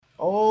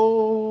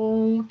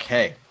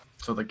Okay,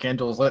 so the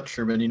candle is lit,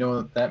 Truman. You know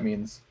what that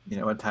means. You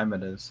know what time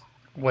it is.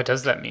 What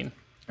does that mean?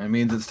 It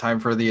means it's time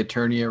for the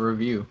Eternia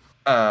review.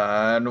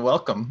 And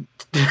welcome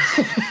to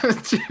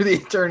the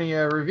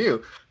Eternia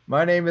review.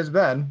 My name is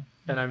Ben.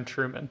 And I'm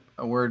Truman.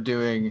 We're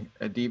doing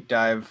a deep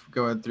dive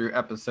going through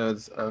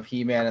episodes of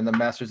He-Man and the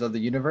Masters of the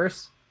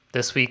Universe.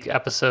 This week,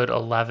 episode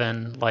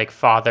 11, Like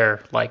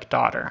Father, Like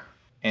Daughter.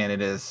 And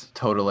it is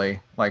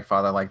totally like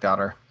father, like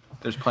daughter.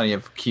 There's plenty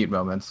of cute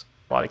moments.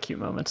 A lot of cute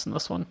moments in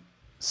this one.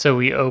 So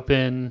we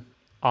open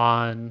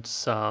on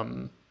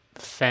some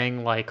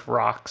fang-like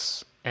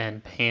rocks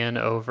and pan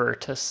over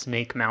to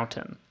Snake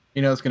Mountain.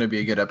 You know it's going to be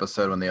a good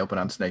episode when they open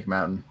on Snake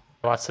Mountain.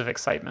 Lots of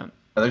excitement.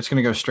 They're just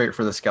going to go straight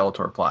for the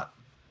Skeletor plot.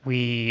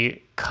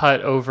 We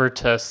cut over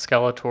to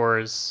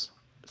Skeletor's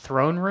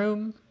throne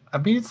room. I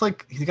mean, it's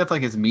like he's got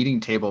like his meeting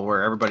table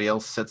where everybody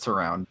else sits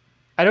around.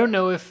 I don't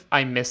know if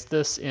I missed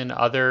this in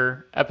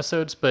other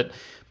episodes, but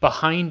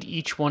behind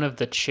each one of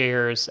the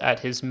chairs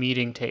at his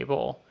meeting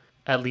table,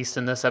 at least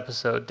in this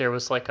episode, there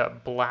was like a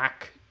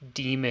black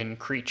demon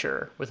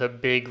creature with a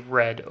big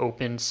red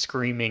open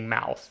screaming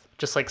mouth,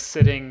 just like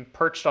sitting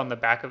perched on the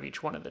back of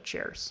each one of the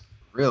chairs.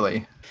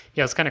 Really?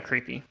 Yeah, it's kind of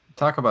creepy.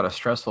 Talk about a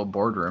stressful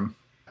boardroom.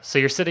 So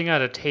you're sitting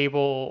at a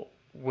table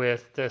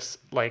with this,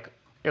 like,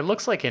 it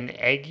looks like an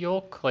egg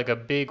yolk, like a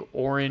big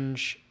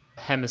orange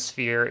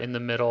hemisphere in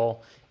the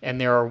middle, and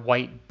there are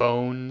white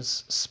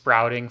bones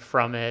sprouting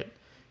from it.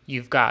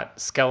 You've got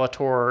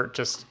Skeletor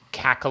just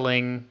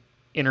cackling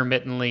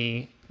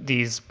intermittently,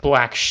 these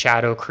black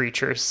shadow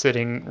creatures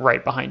sitting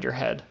right behind your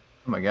head.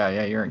 Oh my god,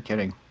 yeah, you aren't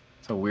kidding.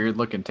 It's a weird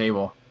looking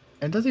table.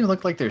 It doesn't even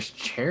look like there's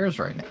chairs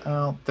right now.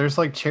 Well, there's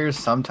like chairs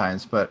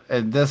sometimes, but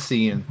in this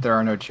scene, there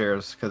are no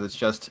chairs because it's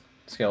just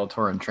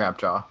Skeletor and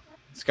Trapjaw.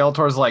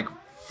 Skeletor's like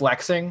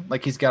flexing,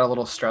 like he's got a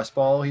little stress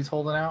ball he's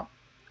holding out.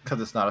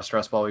 Because it's not a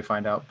stress ball, we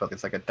find out, but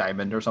it's like a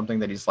diamond or something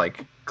that he's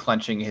like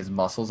clenching his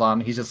muscles on.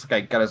 He's just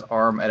like got his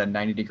arm at a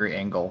 90-degree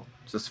angle,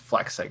 just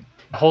flexing.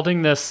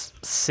 Holding this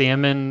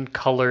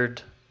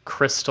salmon-colored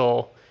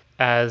crystal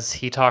as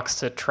he talks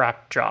to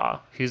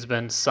Trapjaw, who's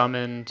been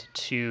summoned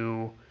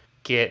to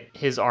get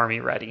his army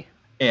ready.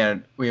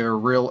 And we have a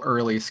real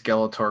early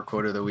Skeletor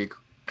quote of the week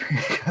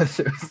because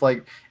it was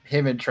like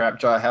him and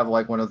Trapjaw have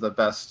like one of the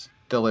best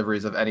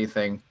deliveries of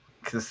anything.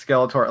 Because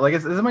Skeletor, like,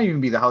 this might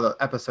even be how the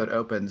episode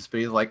opens,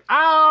 but he's like,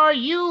 "Are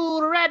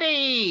you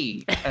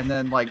ready?" And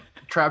then, like,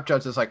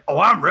 Trapjaw's just like, "Oh,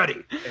 I'm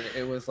ready." And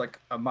it was like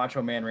a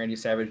Macho Man Randy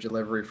Savage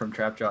delivery from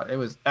Trapjaw. It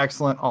was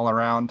excellent all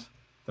around.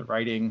 The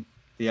writing,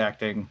 the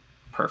acting,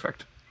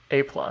 perfect.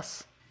 A+.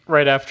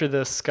 Right after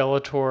this,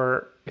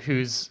 Skeletor,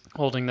 who's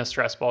holding the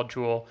stress ball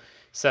jewel,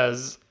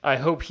 says, "I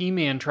hope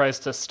He-Man tries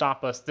to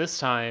stop us this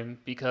time,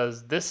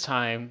 because this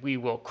time we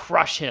will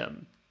crush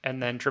him." And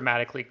then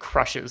dramatically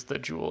crushes the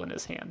jewel in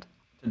his hand.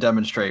 To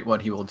demonstrate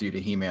what he will do to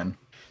He-Man.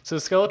 So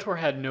Skeletor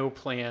had no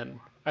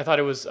plan. I thought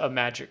it was a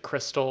magic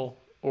crystal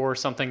or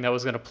something that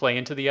was going to play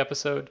into the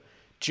episode.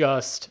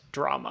 Just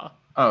drama.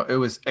 Oh, it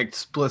was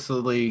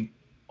explicitly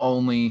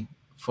only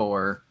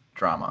for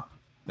drama.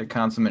 The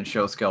consummate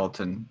show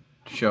skeleton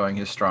showing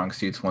his strong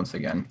suits once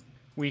again.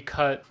 We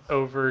cut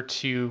over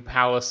to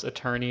Palace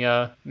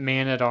Eternia.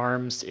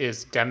 Man-at-Arms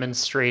is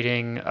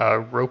demonstrating a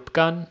rope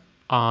gun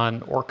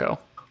on Orko.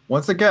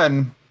 Once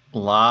again, a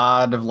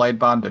lot of light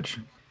bondage.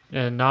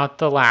 And not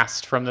the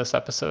last from this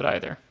episode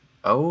either.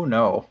 Oh,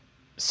 no.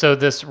 So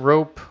this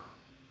rope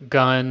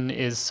gun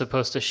is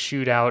supposed to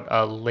shoot out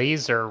a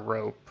laser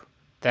rope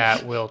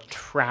that will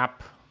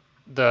trap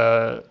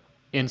the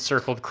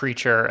encircled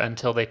creature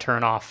until they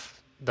turn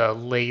off the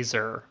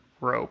laser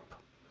rope.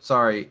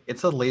 Sorry,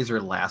 it's a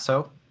laser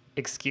lasso?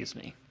 Excuse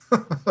me.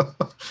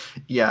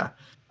 Yeah.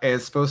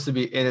 It's supposed to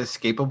be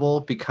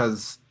inescapable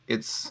because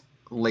it's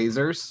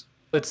lasers.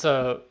 It's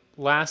a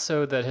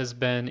lasso that has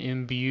been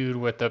imbued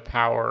with the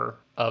power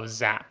of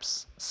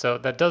zaps. So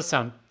that does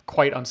sound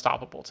quite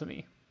unstoppable to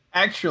me.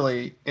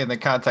 Actually, in the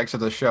context of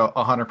the show,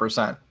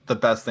 100% the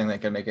best thing that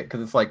can make it.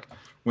 Because it's like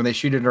when they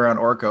shoot it around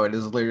Orko, it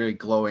is literally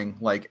glowing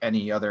like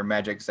any other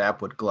magic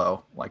zap would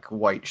glow, like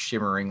white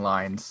shimmering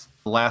lines.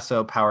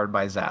 Lasso powered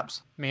by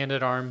zaps.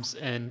 Man-at-Arms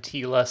and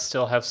Teela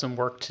still have some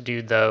work to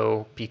do,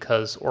 though,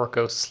 because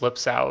Orko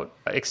slips out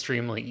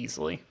extremely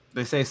easily.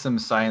 They say some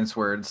science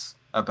words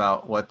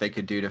about what they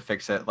could do to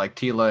fix it. Like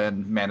Teela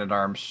and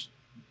Man-at-Arms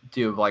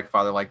do like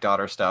father like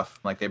daughter stuff.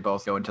 Like they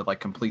both go into like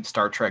complete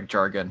Star Trek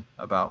jargon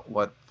about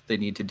what they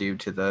need to do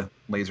to the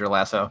laser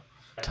lasso.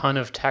 A ton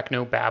of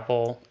techno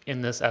babble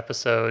in this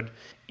episode.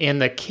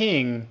 And the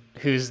king,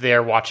 who's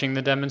there watching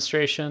the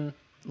demonstration,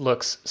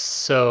 looks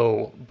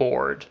so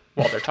bored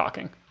while they're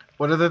talking.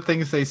 What are the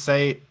things they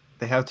say?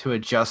 They have to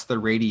adjust the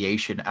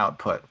radiation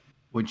output,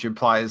 which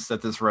implies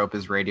that this rope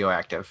is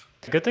radioactive.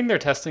 Good thing they're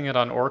testing it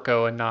on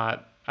Orko and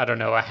not, I don't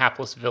know, a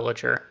hapless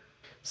villager.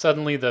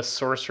 Suddenly the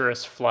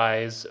sorceress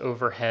flies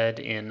overhead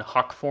in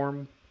hawk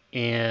form,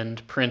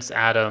 and Prince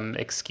Adam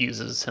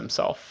excuses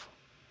himself.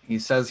 He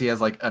says he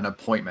has like an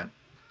appointment,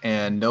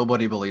 and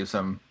nobody believes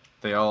him.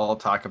 They all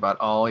talk about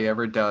all he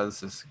ever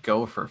does is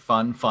go for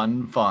fun,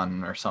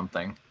 or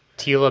something.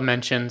 Teela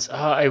mentions,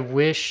 I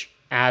wish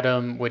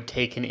Adam would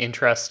take an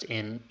interest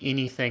in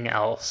anything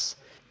else.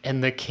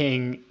 And the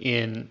king,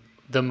 in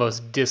the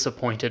most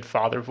disappointed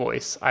father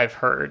voice I've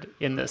heard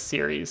in this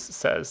series,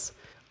 says,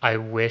 I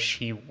wish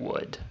he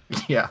would.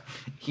 Yeah,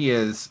 he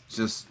is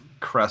just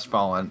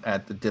crestfallen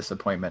at the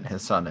disappointment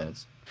his son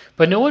is.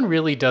 But no one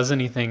really does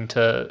anything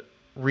to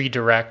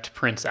redirect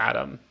Prince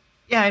Adam.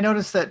 Yeah, I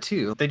noticed that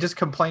too. They just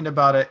complained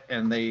about it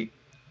and they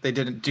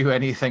didn't do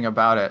anything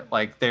about it.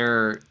 Like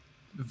they're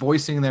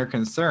voicing their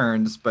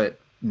concerns, but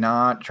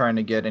not trying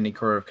to get any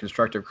sort of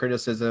constructive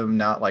criticism,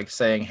 not like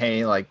saying,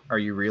 "Hey, like are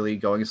you really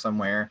going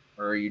somewhere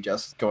or are you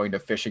just going to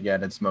fish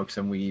again and smoke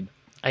some weed?"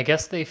 I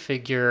guess they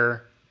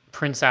figure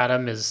Prince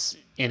Adam is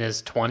in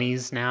his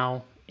 20s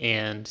now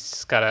and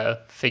he's got to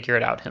figure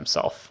it out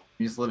himself.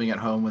 He's living at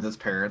home with his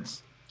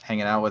parents,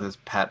 hanging out with his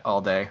pet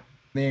all day.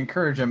 They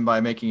encourage him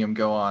by making him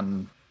go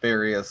on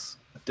various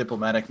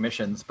diplomatic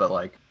missions, but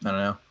like, I don't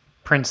know.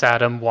 Prince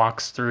Adam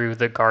walks through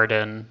the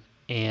garden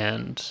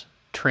and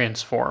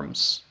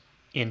transforms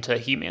into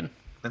He-Man.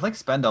 They like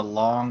spend a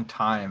long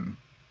time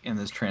in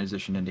this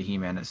transition into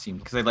He-Man, it seems,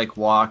 because they like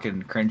walk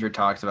and Cringer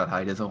talks about how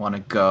he doesn't want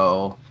to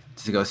go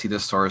see the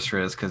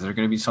sorceress because there's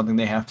going to be something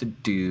they have to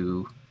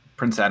do.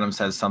 Prince Adam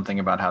says something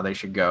about how they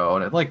should go,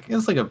 and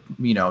it's like a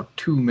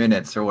 2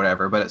 minutes or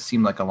whatever, but it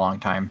seemed like a long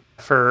time.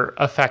 For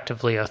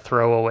effectively a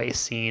throwaway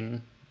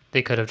scene,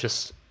 they could have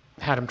just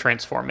had him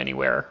transform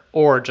anywhere,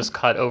 or just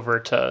cut over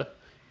to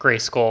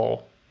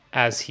Grayskull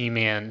as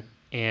He-Man,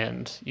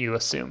 and you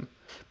assume.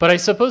 But I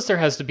suppose there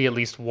has to be at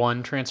least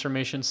one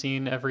transformation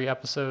scene every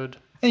episode.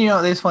 And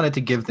they just wanted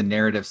to give the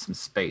narrative some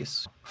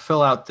space,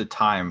 fill out the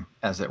time,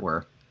 as it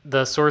were.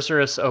 The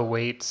sorceress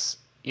awaits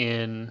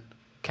in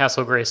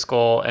Castle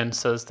Grayskull and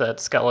says that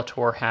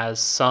Skeletor has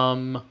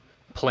some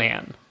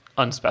plan,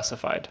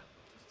 unspecified.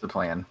 The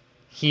plan.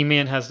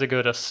 He-Man has to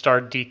go to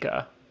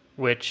Stardika,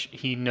 which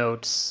he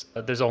notes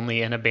there's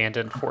only an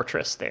abandoned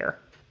fortress there.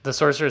 The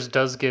sorceress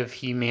does give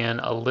He-Man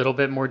a little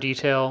bit more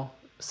detail,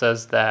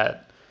 says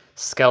that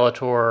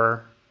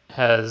Skeletor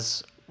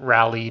has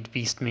rallied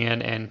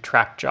Beastman and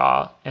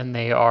Trapjaw, and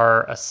they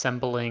are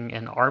assembling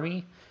an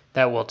army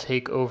that will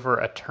take over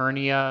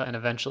Eternia and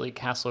eventually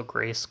Castle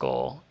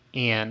Grayskull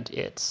and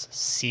its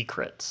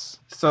secrets.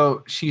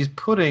 So she's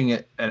putting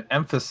an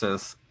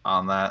emphasis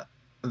on that.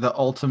 The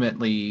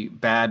ultimately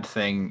bad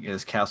thing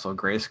is Castle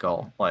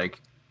Grayskull.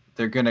 Like,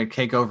 they're going to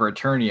take over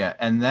Eternia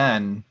and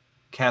then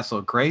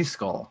Castle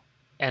Grayskull.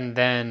 And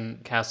then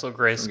Castle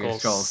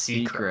Grayskull's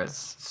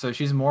secrets. So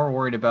she's more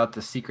worried about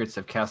the secrets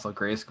of Castle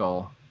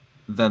Grayskull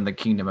than the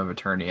Kingdom of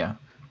Eternia.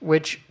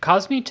 Which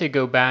caused me to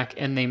go back,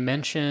 and they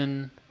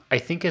mention, I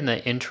think in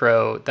the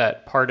intro,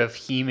 that part of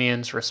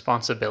He-Man's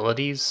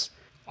responsibilities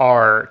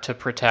are to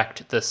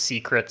protect the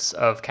secrets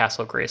of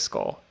Castle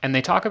Grayskull. And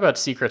they talk about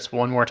secrets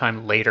one more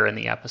time later in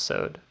the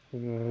episode.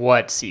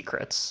 What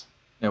secrets?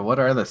 Yeah, what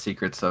are the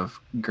secrets of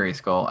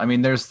Grayskull? I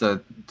mean, there's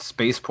the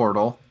space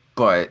portal,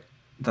 but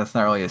that's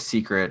not really a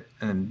secret.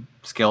 And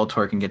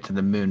Skeletor can get to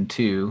the moon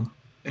too.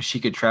 She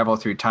could travel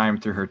through time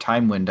through her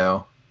time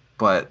window,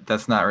 but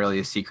that's not really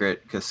a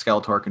secret because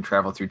Skeletor can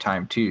travel through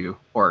time too,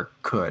 or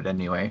could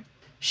anyway.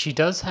 She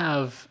does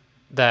have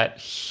that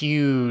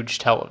huge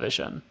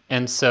television.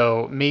 And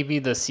so maybe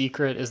the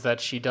secret is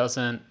that she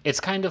doesn't... It's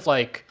kind of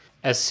like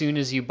as soon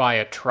as you buy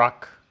a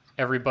truck,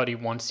 everybody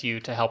wants you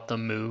to help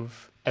them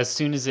move. As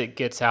soon as it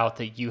gets out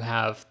that you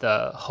have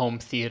the home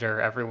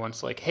theater,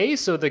 everyone's like, hey,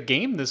 so the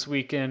game this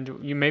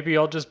weekend, maybe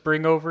I'll just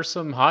bring over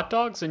some hot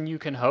dogs and you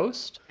can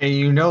host? And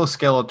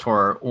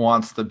Skeletor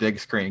wants the big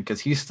screen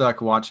because he's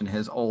stuck watching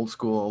his old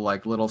school,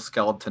 like, little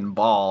skeleton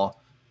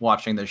ball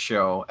watching the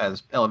show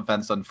as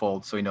events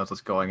unfold, so he knows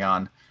what's going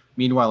on.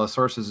 Meanwhile, the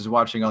sorceress is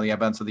watching all the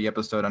events of the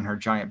episode on her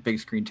giant big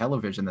screen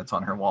television that's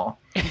on her wall.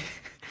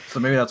 So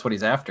maybe that's what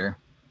he's after.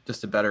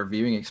 Just a better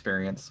viewing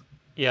experience.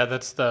 Yeah,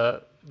 that's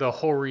the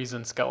whole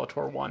reason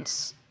Skeletor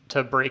wants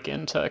to break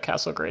into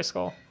Castle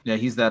Grayskull. Yeah,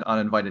 he's that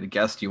uninvited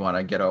guest you want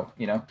to get over,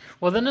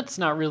 Well, then it's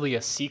not really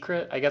a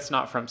secret. I guess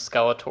not from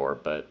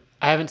Skeletor, but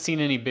I haven't seen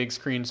any big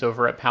screens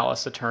over at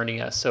Palace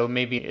Eternia, so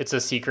maybe it's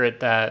a secret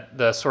that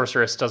the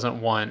sorceress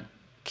doesn't want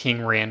King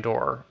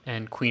Randor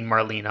and Queen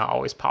Marlena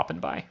always popping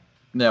by.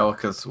 No,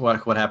 because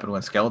what happened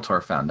when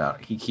Skeletor found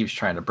out? He keeps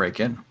trying to break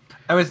in.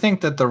 I would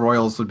think that the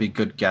royals would be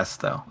good guests,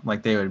 though.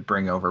 Like, they would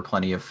bring over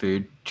plenty of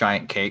food,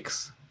 giant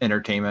cakes,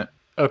 entertainment.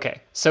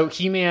 Okay, so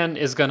He-Man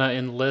is going to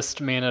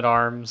enlist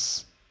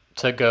Man-at-Arms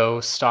to go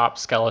stop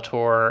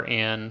Skeletor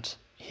and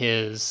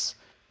his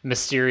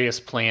mysterious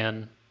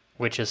plan,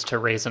 which is to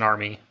raise an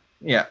army.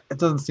 Yeah, it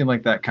doesn't seem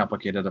like that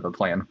complicated of a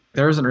plan.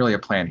 There isn't really a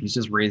plan. He's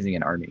just raising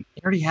an army.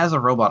 He already has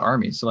a robot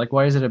army, so, like,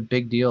 why is it a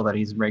big deal that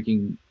he's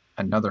making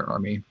another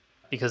army?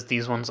 Because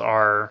these ones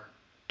are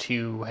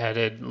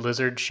two-headed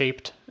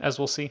lizard-shaped, as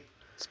we'll see.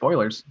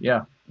 Spoilers,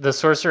 yeah. The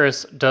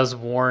sorceress does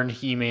warn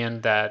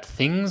He-Man that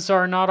things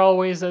are not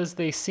always as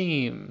they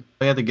seem.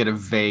 They had to get a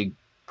vague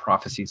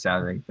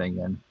prophecy-sounding thing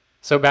in.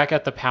 So back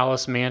at the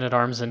palace,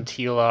 Man-at-Arms and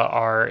Teela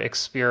are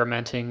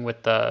experimenting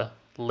with the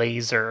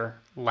laser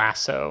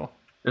Lasso.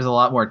 There's a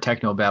lot more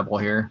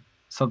technobabble here.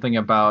 Something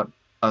about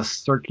a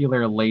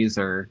circular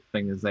laser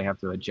thing that they have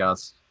to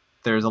adjust.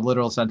 There's a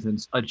literal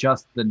sentence: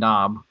 adjust the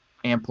knob,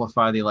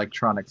 amplify the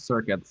electronic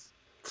circuits,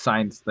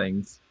 science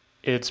things.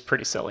 It's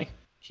pretty silly.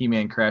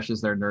 He-Man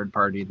crashes their nerd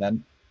party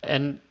then.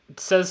 And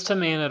says to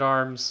Man at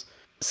Arms,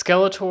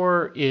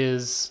 Skeletor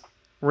is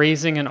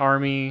raising an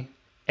army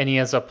and he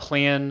has a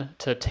plan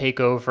to take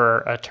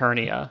over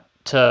Eternia.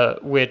 To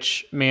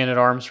which Man at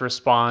Arms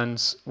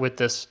responds with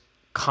this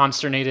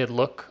consternated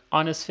look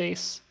on his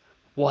face.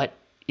 What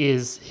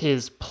is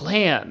his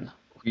plan?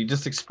 He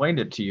just explained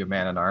it to you,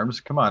 Man at Arms.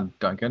 Come on,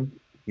 Duncan.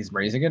 He's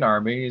raising an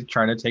army. He's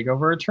trying to take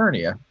over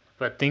Eternia.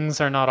 But things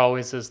are not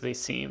always as they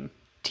seem.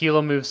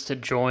 Teela moves to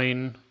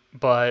join,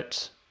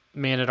 but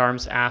Man at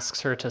Arms asks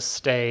her to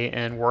stay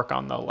and work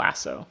on the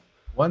lasso.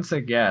 Once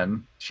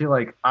again, she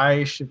like,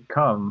 I should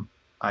come.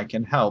 I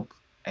can help.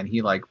 And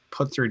he like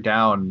puts her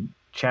down,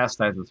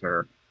 chastises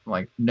her.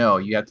 Like, no,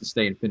 you have to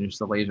stay and finish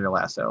the laser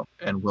lasso,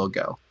 and we'll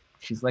go.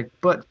 She's like,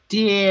 but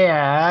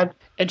Dad.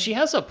 And she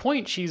has a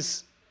point.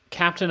 She's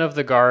captain of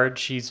the guard.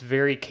 She's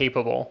very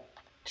capable.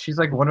 She's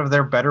like one of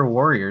their better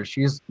warriors.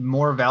 She's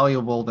more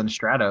valuable than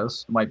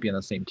Stratos. Might be in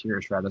the same tier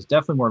as Stratos.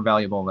 Definitely more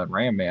valuable than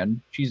Ram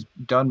Man. She's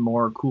done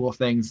more cool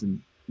things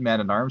than Man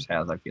at Arms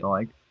has, I feel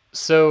like.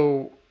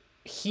 So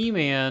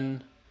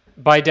He-Man,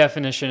 by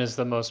definition, is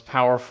the most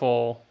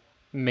powerful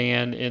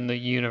man in the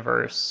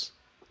universe.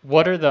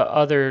 What are the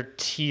other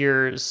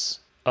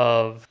tiers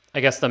of, I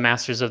guess, the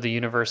Masters of the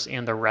Universe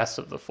and the rest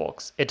of the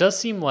folks? It does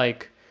seem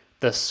like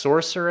the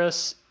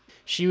Sorceress,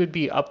 she would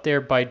be up there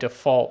by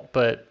default,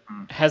 but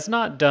has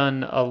not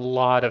done a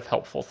lot of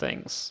helpful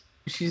things.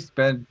 She's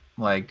been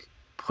like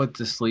put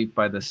to sleep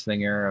by the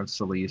singer of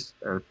Celeste,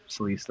 or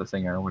Celeste the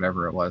singer, or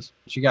whatever it was.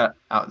 She got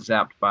out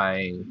zapped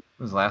by,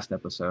 what was the last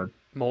episode?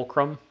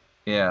 Mulcrum?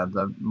 Yeah,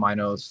 the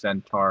Mino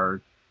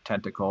Centaur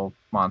tentacle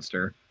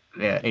monster.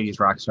 Yeah, 80s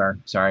rock star.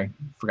 Sorry,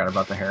 forgot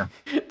about the hair.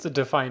 It's a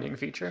defining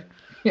feature.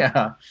 Yeah.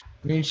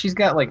 I mean, she's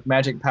got like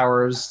magic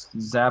powers,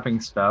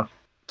 zapping stuff.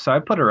 So I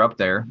put her up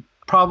there.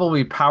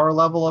 Probably power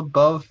level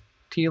above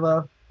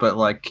Teela, but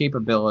like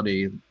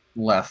capability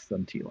less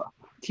than Teela.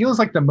 Teela's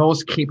like the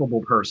most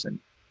capable person.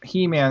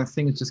 He-Man,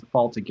 things just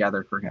fall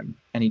together for him,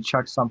 and he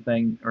chucks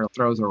something or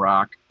throws a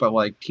rock, but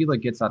like Teela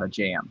gets out of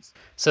jams.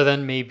 So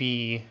then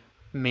maybe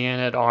Man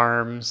at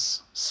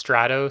Arms,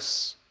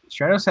 Stratos.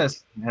 Stratos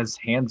has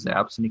hand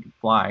zaps and he can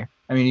fly.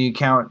 I mean, you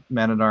count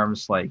Man at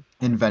Arms like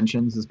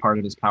inventions as part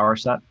of his power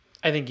set.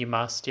 I think you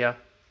must, yeah.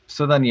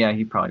 So then, yeah,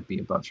 he'd probably be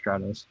above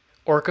Stratos.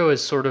 Orko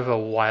is sort of a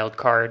wild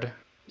card.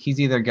 He's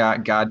either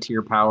got god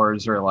tier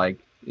powers or like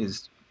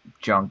is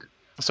junk.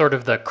 Sort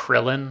of the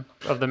Krillin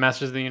of the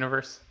Masters of the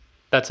Universe.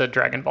 That's a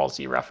Dragon Ball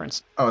Z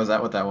reference. Oh, is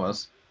that what that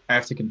was? I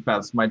have to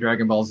confess, my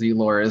Dragon Ball Z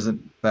lore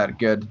isn't that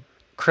good.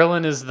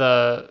 Krillin is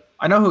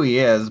I know who he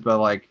is, but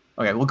like,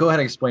 okay, we'll go ahead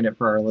and explain it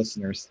for our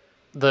listeners.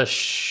 the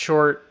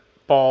short,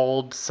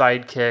 bald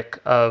sidekick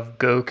of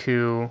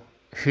Goku,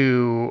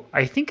 who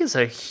I think is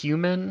a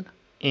human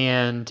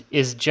and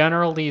is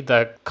generally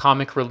the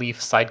comic relief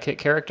sidekick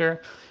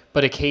character,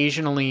 but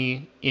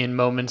occasionally in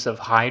moments of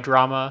high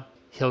drama,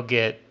 he'll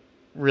get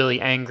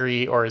really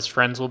angry or his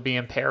friends will be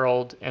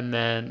imperiled, and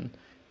then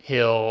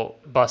he'll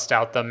bust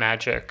out the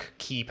magic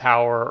key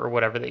power or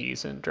whatever they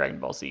use in Dragon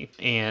Ball Z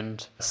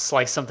and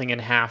slice something in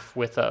half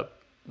with a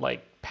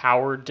like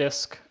power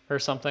disc or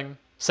something.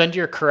 Send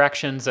your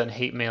corrections and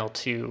hate mail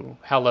to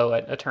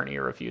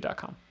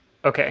hello@eterniareview.com.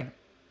 Okay.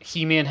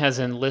 He-Man has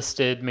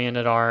enlisted Man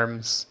at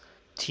Arms.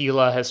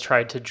 Teela has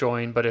tried to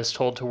join but is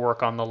told to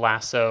work on the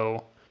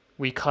lasso.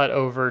 We cut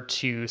over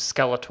to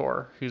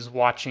Skeletor, who's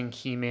watching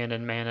He-Man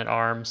and Man at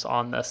Arms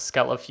on the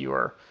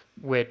Skeleviewer,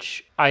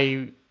 which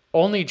I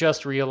only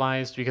just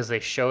realized because they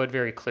show it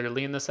very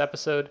clearly in this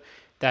episode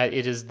that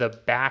it is the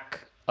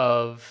back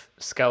of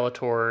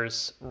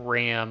Skeletor's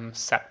ram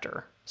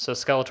scepter. So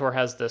Skeletor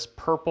has this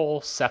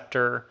purple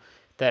scepter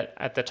that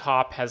at the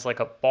top has like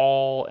a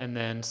ball and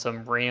then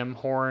some ram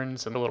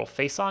horns and a little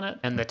face on it.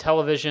 And the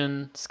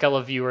television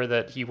Skeleviewer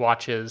that he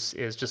watches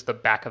is just the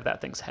back of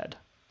that thing's head.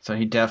 So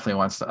he definitely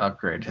wants to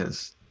upgrade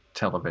his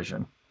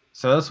television.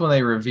 So that's when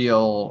they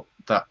reveal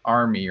the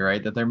army,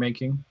 right, that they're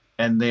making.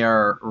 And they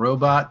are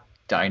robot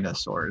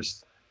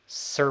dinosaurs.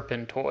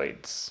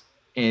 Serpentoids.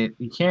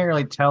 You can't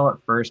really tell at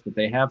first, but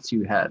they have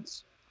two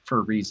heads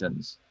for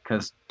reasons.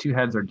 Because two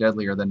heads are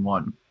deadlier than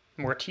one.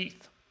 More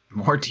teeth.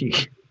 More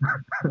teeth.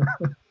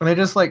 And they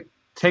just like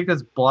take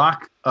this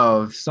block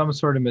of some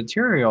sort of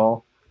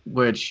material,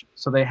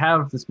 so they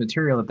have this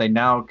material that they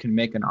now can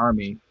make an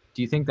army.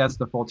 Do you think that's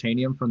the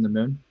Fultanium from the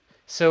moon?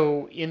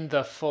 So in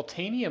the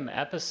Fultanium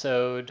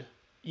episode,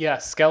 yeah,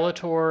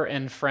 Skeletor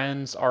and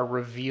friends are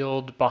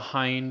revealed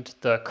behind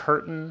the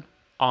curtain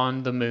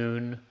on the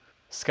moon.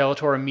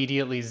 Skeletor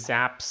immediately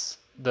zaps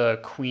the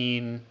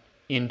queen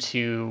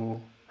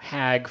into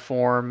hag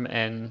form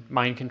and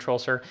mind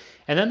controls her.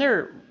 And then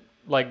they're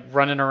like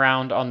running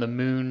around on the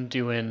moon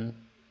doing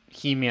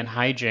He-Man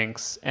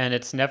hijinks, and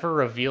it's never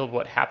revealed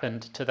what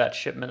happened to that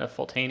shipment of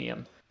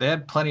Fultanium. They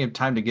had plenty of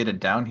time to get it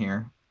down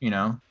here, you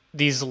know?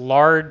 These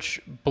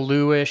large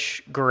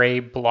bluish gray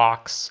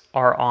blocks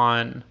are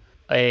on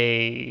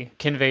a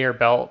conveyor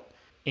belt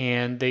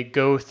and they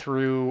go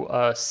through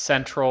a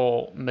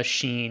central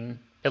machine.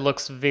 It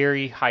looks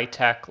very high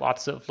tech,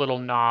 lots of little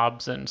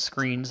knobs and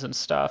screens and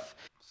stuff.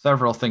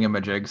 Several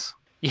thingamajigs.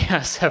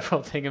 Yeah,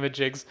 several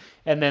thingamajigs.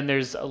 And then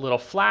there's a little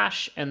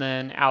flash, and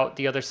then out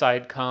the other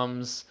side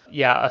comes,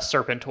 yeah, a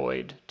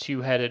serpentoid,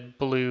 two headed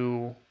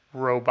blue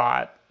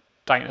robot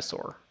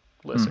dinosaur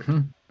lizard. Hmm.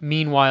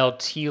 Meanwhile,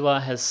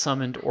 Teela has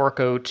summoned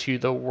Orko to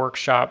the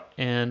workshop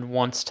and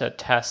wants to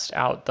test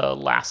out the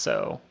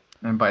lasso.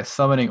 And by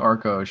summoning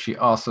Orko, she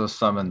also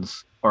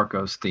summons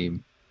Orko's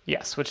theme.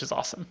 Yes, which is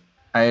awesome.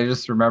 I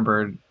just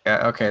remembered,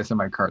 okay, it's in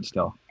my cart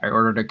still. I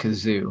ordered a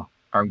kazoo.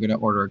 I'm going to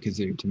order a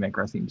kazoo to make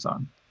our theme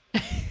song.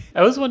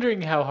 I was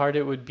wondering how hard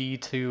it would be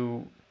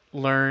to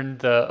learn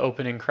the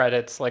opening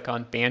credits like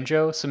on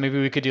banjo. So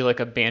maybe we could do like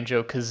a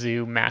banjo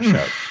kazoo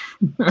mashup.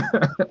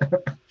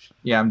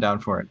 Yeah, I'm down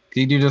for it.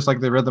 Can you do just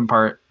like the rhythm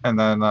part and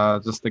then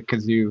just the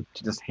kazoo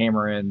to just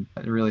hammer in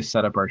and really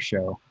set up our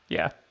show?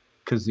 Yeah.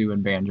 Kazoo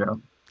and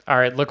banjo. All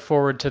right. Look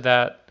forward to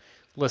that,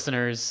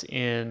 listeners,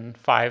 in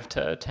 5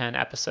 to 10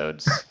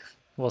 episodes.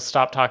 We'll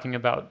stop talking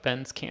about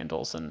Ben's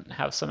candles and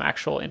have some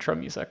actual intro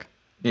music.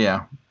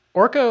 Yeah.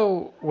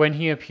 Orko, when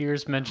he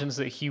appears, mentions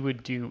that he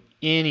would do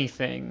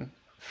anything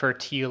for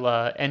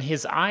Teela, and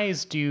his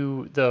eyes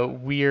do the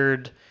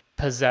weird,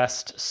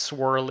 possessed,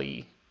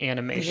 swirly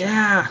animation.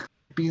 Yeah.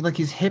 Be like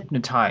he's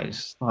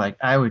hypnotized. Like,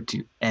 I would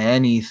do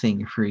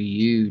anything for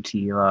you,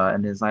 Teela.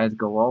 And his eyes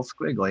go all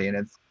squiggly, and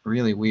it's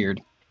really weird.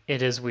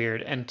 It is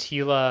weird, and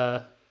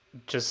Teela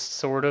just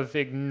sort of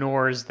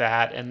ignores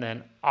that and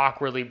then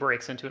awkwardly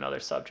breaks into another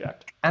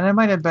subject. And it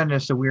might have been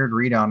just a weird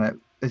read on it.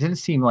 It didn't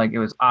seem like it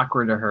was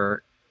awkward to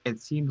her.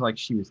 It seemed like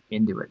she was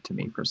into it to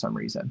me for some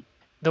reason.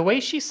 The way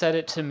she said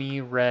it to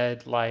me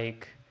read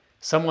like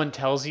someone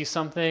tells you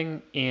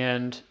something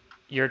and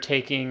you're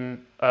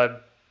taking a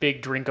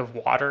big drink of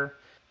water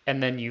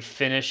and then you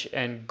finish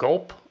and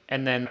gulp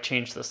and then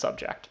change the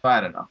subject. But I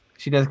don't know.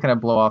 She does kind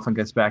of blow off and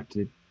gets back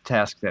to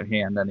tasks at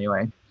hand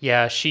anyway.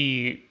 Yeah,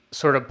 she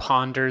sort of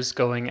ponders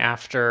going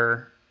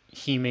after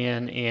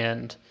He-Man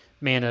and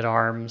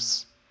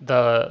Man-at-Arms.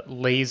 The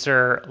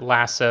laser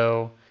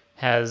lasso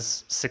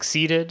has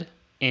succeeded,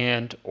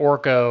 and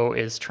Orko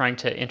is trying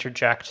to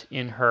interject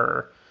in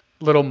her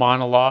little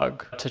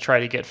monologue to try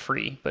to get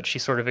free, but she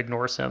sort of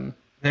ignores him.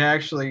 They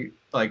actually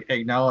like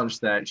acknowledge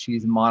that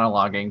she's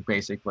monologuing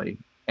basically,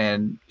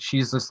 and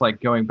she's just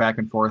like going back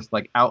and forth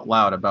like out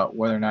loud about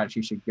whether or not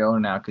she should go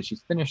now because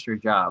she's finished her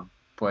job,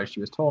 but she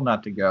was told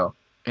not to go.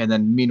 And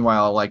then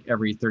meanwhile, like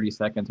every 30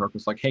 seconds,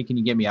 Orko's like, "Hey, can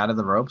you get me out of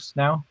the ropes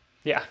now?"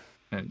 Yeah.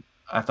 And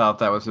I thought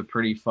that was a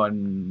pretty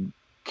fun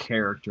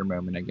character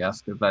moment, I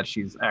guess, because that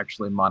she's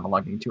actually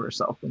monologuing to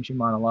herself when she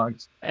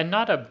monologues. And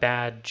not a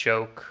bad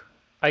joke.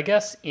 I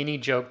guess any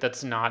joke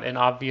that's not an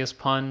obvious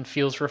pun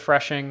feels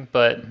refreshing,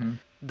 but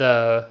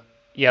the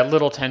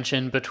little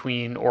tension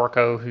between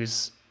Orko,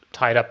 who's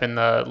tied up in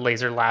the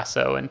laser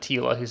lasso, and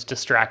Teela, who's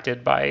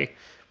distracted by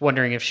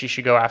wondering if she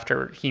should go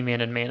after He-Man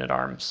and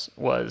Man-at-Arms,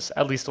 was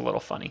at least a little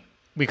funny.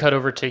 We cut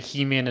over to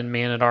He-Man and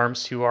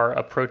Man-at-Arms, who are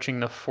approaching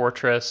the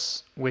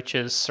fortress, which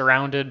is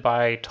surrounded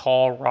by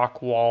tall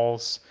rock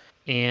walls,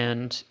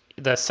 and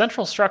the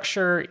central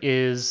structure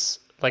is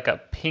like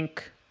a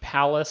pink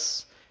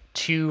palace,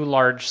 2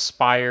 large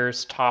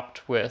spires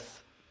topped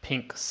with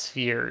pink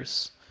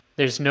spheres.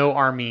 There's no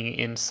army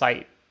in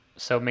sight,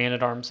 so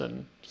Man-at-Arms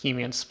and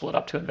He-Man split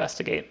up to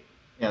investigate.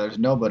 Yeah, there's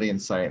nobody in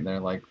sight, and they're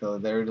like,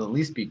 there'd at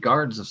least be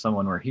guards if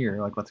someone were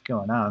here. Like, what's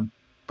going on?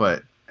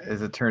 But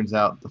as it turns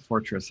out, the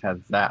fortress has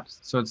zaps.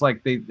 So it's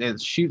like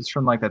it shoots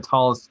from like the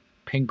tallest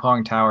ping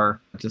pong tower,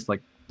 just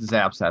like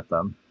zaps at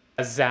them.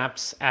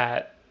 Zaps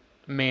at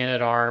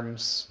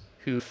Man-at-Arms,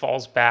 who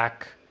falls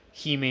back.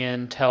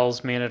 He-Man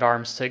tells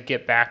Man-at-Arms to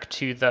get back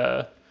to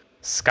the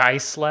Sky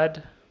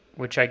Sled,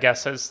 which I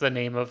guess is the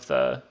name of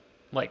the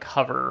like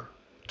hover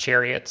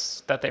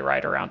chariots that they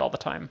ride around all the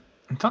time.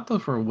 I thought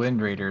those were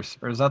Wind Raiders,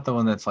 or is that the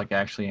one that's like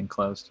actually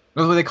enclosed?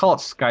 They call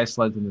it Sky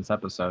Sleds in this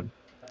episode.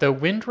 The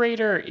Wind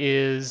Raider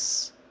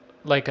is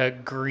like a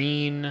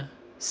green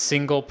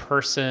single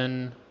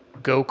person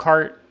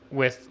go-kart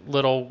with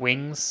little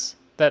wings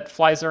that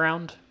flies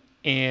around.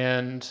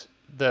 And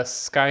the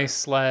Sky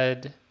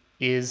Sled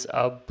is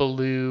a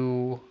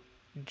blue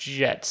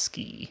jet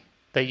ski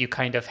that you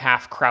kind of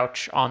half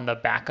crouch on the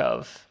back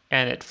of,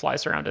 and it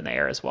flies around in the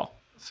air as well.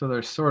 So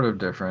they're sort of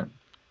different.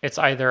 It's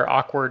either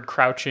awkward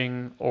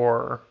crouching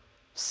or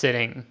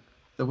sitting.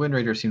 The Wind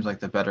Raider seems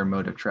like the better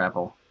mode of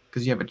travel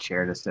because you have a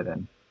chair to sit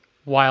in.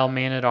 While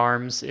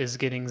Man-at-Arms is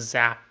getting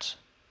zapped,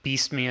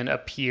 Beastman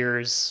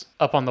appears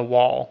up on the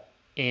wall,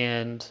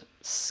 and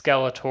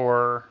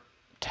Skeletor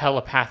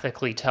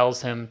telepathically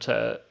tells him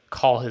to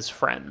call his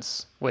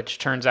friends, which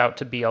turns out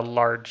to be a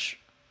large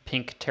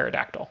pink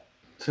pterodactyl.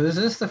 So is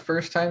this the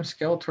first time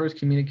Skeletor's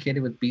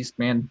communicated with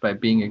Beastman by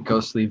being a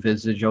ghostly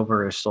visage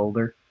over his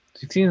shoulder?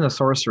 You've seen the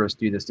Sorceress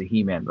do this to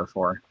He-Man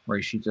before,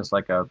 where she's just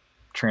like a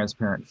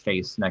transparent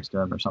face next to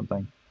him or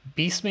something.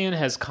 Beastman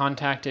has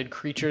contacted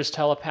creatures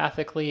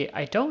telepathically.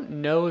 I don't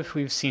know if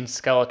we've seen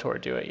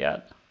Skeletor do it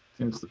yet.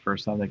 It's the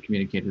first time they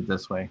communicated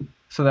this way.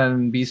 So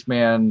then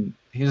Beastman,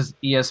 his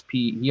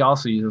ESP, he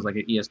also uses like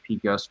an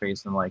ESP ghost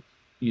face and like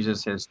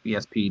uses his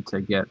ESP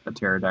to get the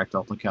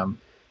pterodactyl to come.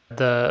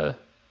 The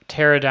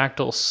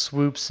pterodactyl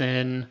swoops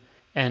in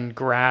and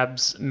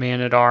grabs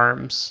Man at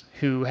Arms,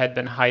 who had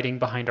been hiding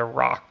behind a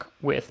rock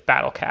with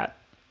Battlecat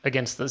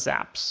against the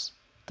Zaps.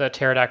 The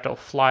pterodactyl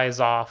flies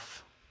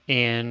off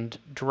and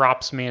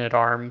drops Man at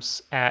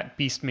Arms at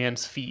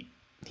Beastman's feet.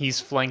 He's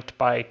flanked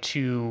by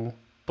two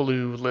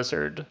blue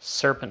lizard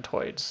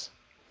serpentoids.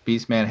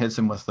 Beastman hits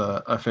him with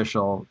the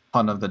official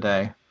pun of the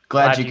day.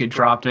 Glad Glad you you could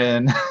drop dropped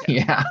in. in.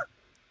 Yeah. Yeah.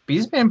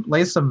 Beastman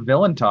lays some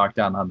villain talk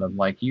down on them,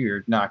 like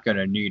you're not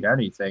gonna need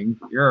anything.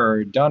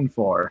 You're done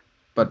for.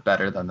 But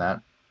better than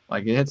that.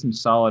 Like it hits some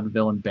solid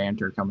villain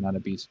banter coming out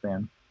of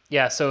Beastman.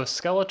 Yeah, so if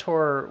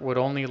Skeletor would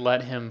only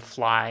let him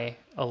fly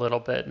a little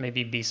bit,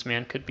 maybe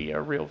Beastman could be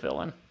a real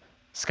villain.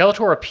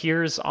 Skeletor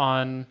appears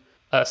on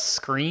a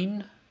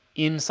screen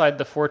inside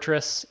the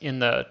fortress, in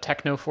the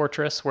Techno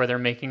Fortress, where they're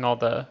making all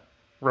the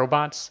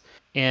robots,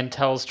 and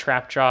tells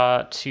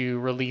Trapjaw to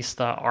release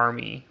the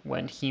army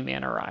when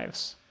He-Man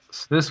arrives.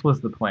 So this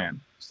was the plan.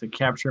 To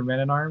capture Men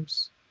in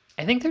Arms.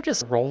 I think they're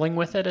just rolling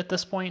with it at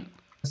this point.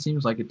 It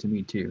seems like it to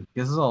me too.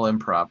 This is all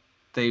improv.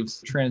 They've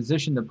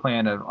transitioned the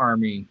plan of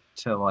Army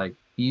to like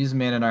use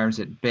Man at Arms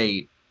at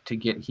bait to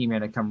get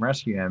He-Man to come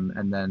rescue him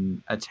and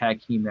then attack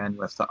He-Man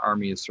with the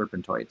army of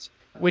serpentoids.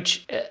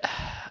 Which,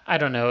 I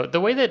don't know.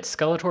 The way that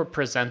Skeletor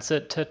presents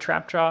it to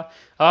Trapjaw,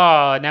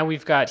 oh, now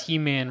we've got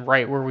He-Man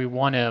right where we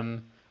want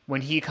him.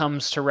 When he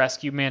comes to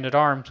rescue Man at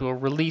Arms, we'll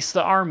release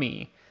the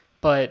army.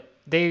 But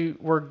they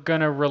were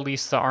going to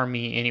release the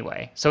army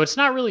anyway. So it's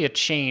not really a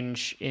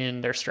change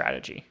in their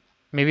strategy.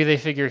 Maybe they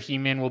figure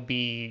He-Man will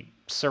be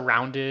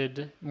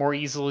surrounded more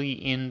easily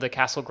in the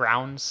castle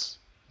grounds.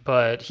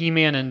 But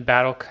He-Man and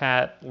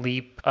Battlecat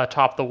leap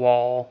atop the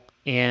wall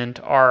and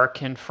are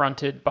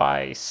confronted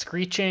by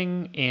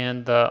screeching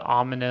and the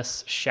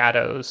ominous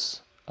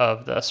shadows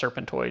of the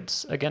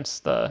serpentoids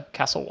against the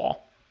castle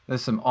wall.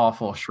 There's some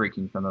awful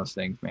shrieking from those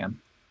things, man.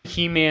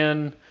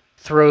 He-Man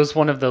throws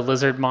one of the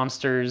lizard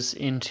monsters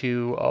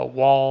into a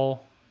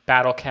wall.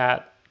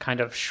 Battlecat kind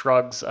of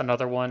shrugs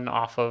another one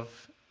off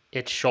of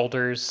its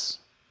shoulders,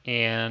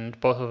 and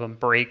both of them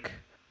break.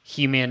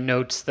 He-Man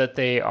notes that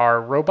they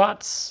are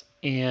robots,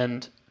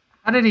 and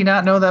How did he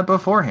not know that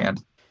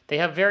beforehand? they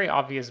have very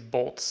obvious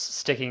bolts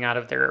sticking out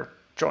of their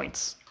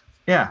joints.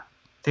 Yeah,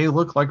 they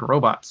look like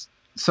robots.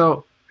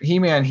 So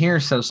He-Man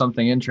here says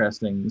something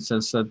interesting. He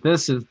says, so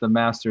this is the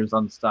Master's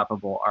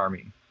unstoppable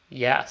army,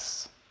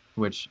 Yes.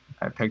 which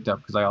I picked up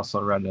because I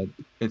also read it.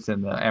 It's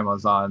in the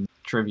Amazon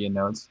trivia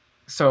notes.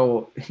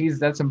 So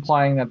that's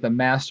implying that the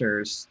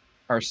Masters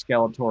are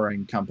Skeletor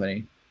and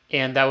company.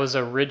 And that was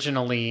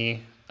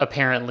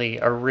apparently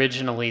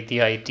originally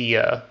the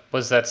idea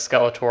was that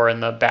Skeletor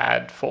and the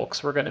bad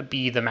folks were going to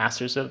be the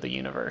masters of the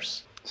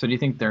universe. So do you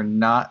think they're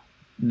not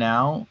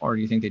now, or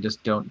do you think they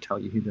just don't tell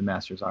you who the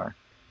Masters are?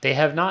 They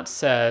have not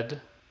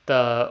said.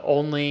 The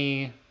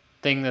only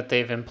thing that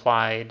they've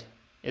implied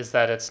is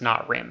that it's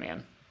not Ram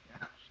Man.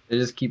 They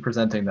just keep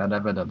presenting that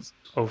evidence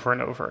Over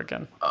and over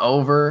again.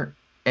 over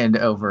and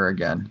over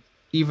again.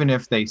 Even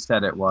if they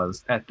said it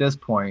was, at this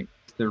point,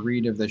 the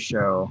read of the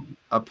show,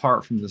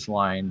 apart from this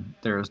line,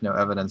 there is no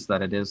evidence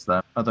that it is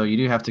them. Although you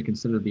do have to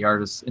consider the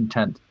artist's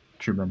intent,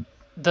 Truman.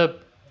 The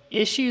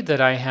issue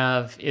that I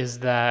have is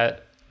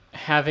that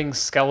having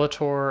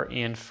Skeletor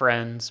and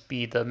friends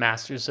be the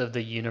masters of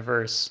the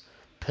universe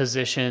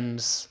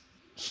positions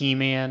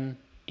He-Man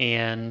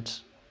and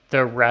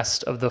the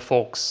rest of the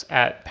folks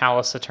at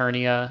Palace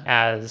Eternia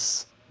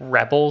as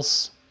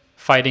rebels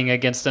fighting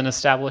against an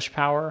established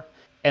power.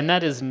 And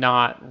that's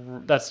not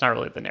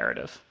really the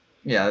narrative.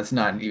 Yeah, it's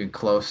not even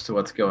close to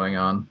what's going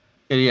on.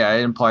 It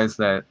implies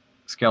that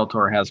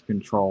Skeletor has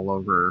control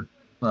over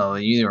the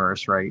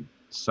universe, right?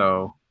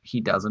 So he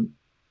doesn't.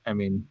 I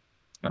mean,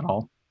 at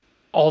all.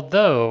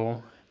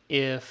 Although,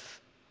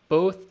 if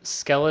both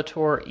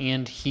Skeletor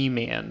and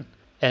He-Man,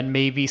 and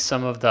maybe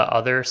some of the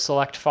other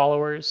select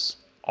followers,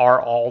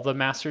 are all the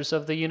masters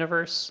of the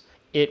universe,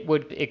 it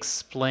would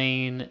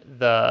explain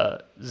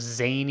the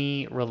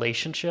zany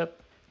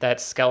relationship that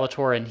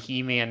Skeletor and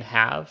He-Man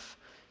have.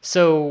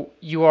 So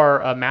you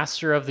are a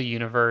master of the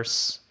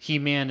universe.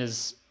 He-Man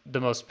is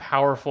the most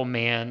powerful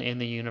man in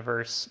the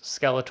universe.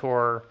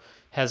 Skeletor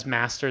has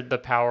mastered the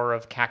power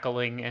of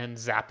cackling and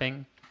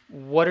zapping.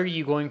 What are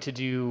you going to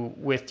do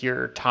with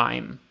your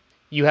time?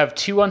 You have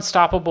two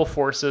unstoppable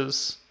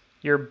forces.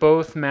 You're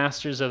both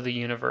masters of the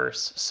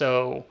universe.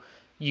 So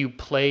you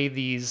play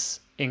these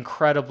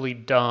incredibly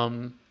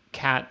dumb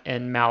cat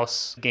and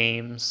mouse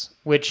games,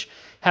 which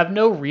have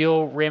no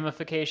real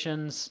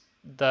ramifications.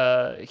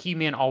 The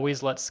He-Man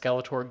always lets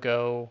Skeletor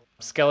go.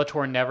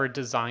 Skeletor never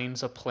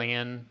designs a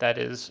plan that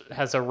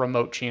has a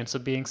remote chance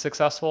of being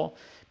successful.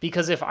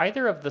 Because if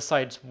either of the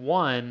sides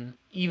won,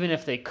 even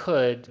if they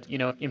could,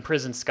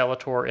 imprison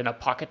Skeletor in a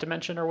pocket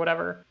dimension or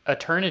whatever,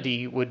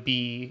 Eternity would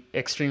be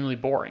extremely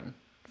boring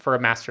for a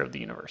master of the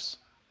universe.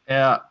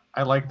 Yeah,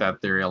 I like that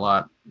theory a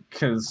lot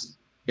because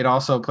It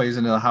also plays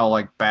into how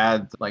like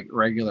bad like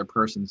regular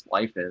person's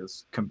life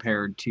is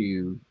compared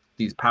to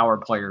these power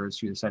players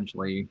who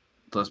essentially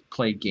just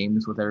play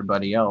games with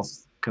everybody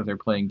else because they're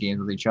playing games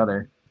with each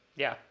other.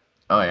 Yeah.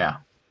 Oh yeah.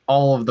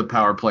 All of the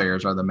power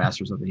players are the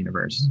masters of the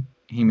universe.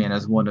 He-Man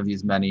is one of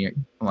these many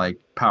like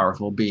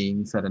powerful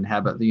beings that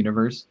inhabit the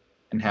universe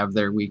and have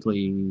their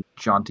weekly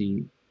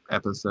jaunty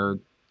episode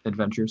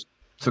adventures.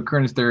 So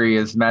Kern's theory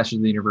is Masters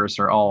of the Universe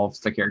are all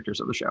of the characters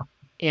of the show.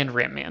 And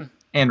Ram Man.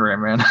 And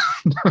Ram-Man.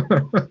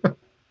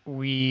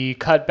 We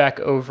cut back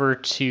over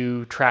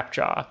to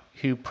Trapjaw,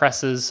 who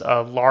presses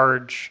a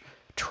large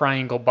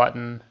triangle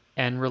button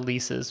and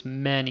releases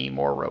many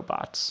more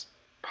robots.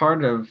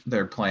 Part of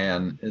their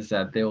plan is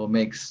that they will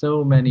make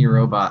so many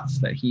robots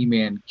that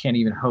He-Man can't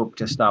even hope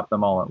to stop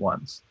them all at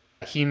once.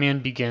 He-Man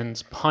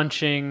begins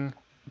punching,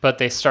 but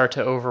they start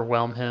to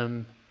overwhelm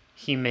him.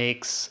 He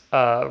makes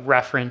a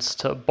reference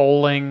to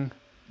bowling,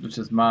 which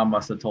his mom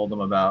must have told him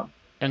about.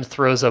 And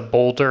throws a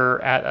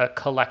boulder at a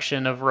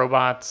collection of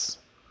robots.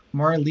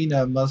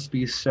 Marlena must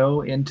be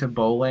so into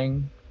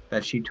bowling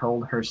that she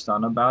told her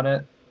son about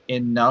it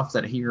enough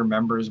that he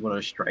remembers what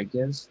a strike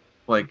is.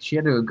 Like, she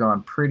had to have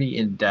gone pretty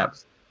in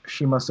depth.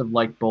 She must have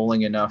liked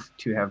bowling enough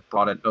to have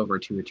brought it over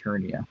to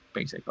Eternia,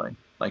 basically.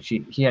 Like,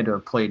 he had to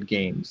have played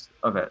games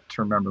of it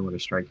to remember what a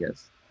strike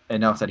is,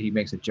 enough that he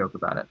makes a joke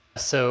about it.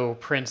 So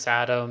Prince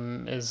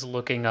Adam is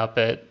looking up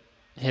at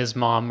his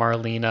mom,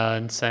 Marlena,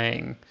 and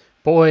saying,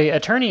 "Boy,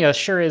 Eternia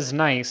sure is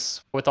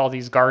nice with all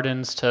these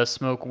gardens to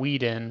smoke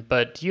weed in,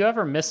 but do you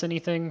ever miss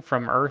anything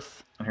from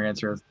Earth?" And her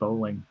answer is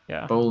bowling.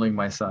 Yeah. Bowling,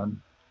 my son.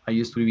 I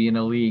used to be in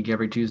a league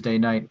every Tuesday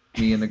night.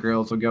 Me and the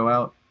girls would go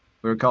out.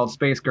 We were called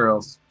Space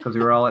Girls because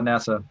we were all at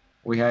NASA.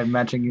 We had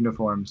matching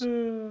uniforms.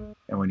 And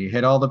when you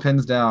hit all the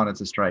pins down,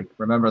 it's a strike.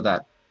 Remember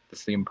that.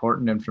 It's the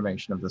important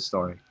information of the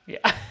story.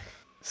 Yeah.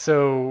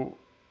 So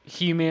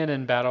He-Man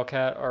and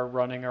Battlecat are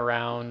running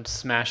around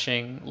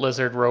smashing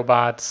lizard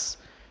robots.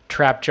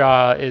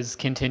 Trapjaw is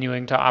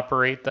continuing to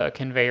operate the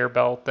conveyor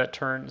belt that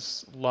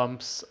turns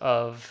lumps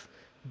of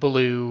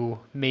blue,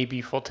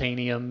 maybe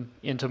Fultanium,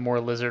 into more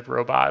lizard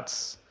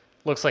robots.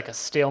 Looks like a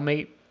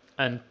stalemate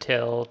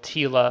until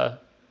Teela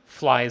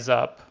flies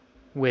up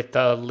with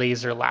the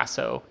laser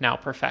lasso now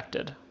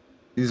perfected.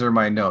 These are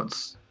my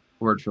notes,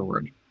 word for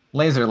word.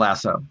 Laser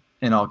lasso,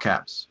 in all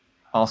caps.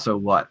 Also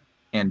what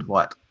and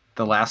what.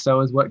 The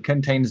lasso is what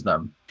contains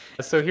them.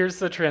 So here's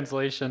the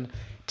translation.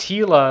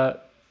 Teela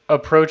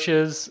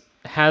approaches,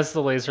 has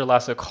the laser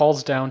lasso,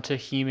 calls down to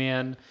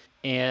He-Man,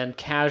 and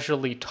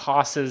casually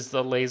tosses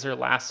the laser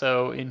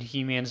lasso in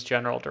He-Man's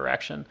general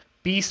direction.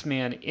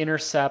 Beastman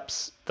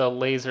intercepts the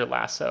laser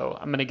lasso.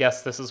 I'm going to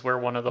guess this is where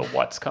one of the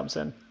whats comes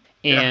in.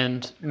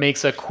 And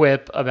makes a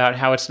quip about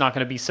how it's not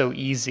going to be so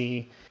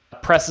easy.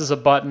 Presses a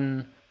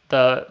button,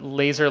 the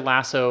laser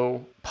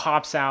lasso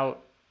pops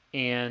out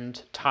and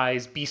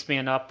ties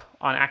Beastman up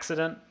on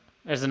accident.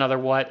 There's another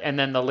what, and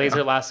then the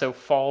laser lasso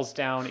falls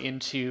down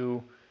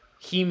into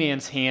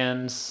He-Man's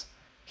hands.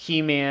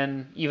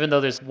 He-Man, even though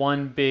there's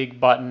one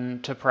big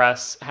button to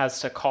press, has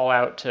to call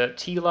out to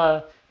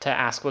Teela to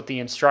ask what the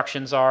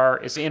instructions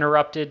are, is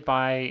interrupted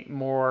by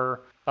more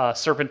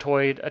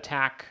serpentoid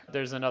attack.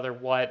 There's another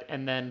what,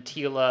 and then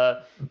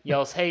Teela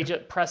yells, "Hey,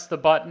 just press the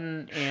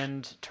button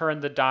and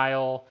turn the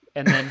dial,"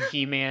 and then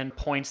He-Man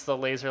points the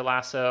laser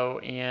lasso,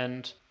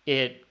 and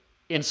it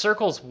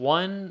encircles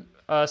one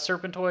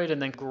serpentoid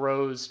and then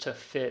grows to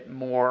fit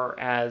more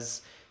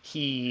as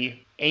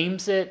he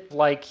aims it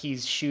like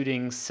he's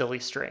shooting silly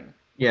string.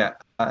 Yeah,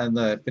 and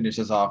the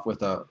finishes off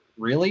with a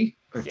really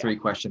or three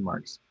question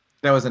marks.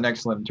 That was an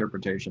excellent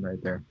interpretation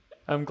right there.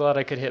 I'm glad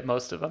I could hit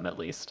most of them at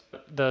least.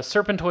 The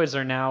serpentoids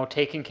are now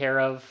taken care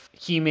of.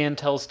 He-Man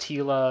tells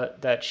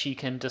Teela that she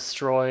can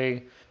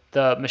destroy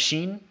the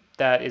machine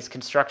that is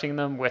constructing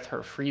them with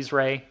her freeze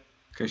ray.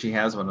 Because she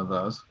has one of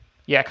those.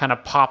 Yeah, it kind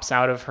of pops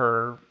out of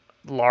her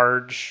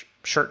large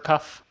shirt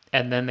cuff.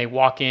 And then they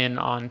walk in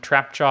on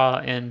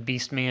Trapjaw and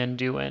Beastman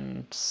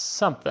doing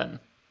something.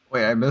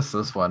 Wait, I missed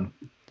this one.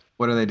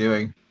 What are they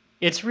doing?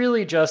 It's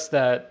really just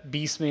that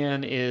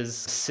Beastman is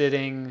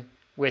sitting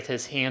with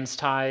his hands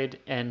tied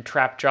and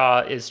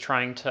Trapjaw is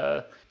trying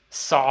to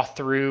saw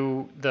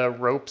through the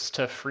ropes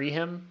to free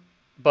him.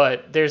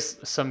 But there's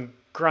some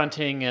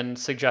grunting and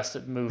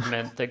suggestive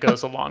movement that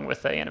goes along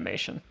with the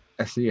animation.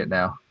 I see it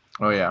now.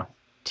 Oh, yeah.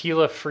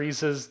 Teela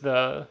freezes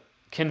the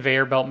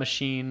conveyor belt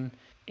machine,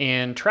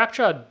 and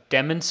Trapjaw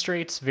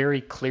demonstrates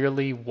very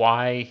clearly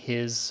why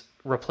his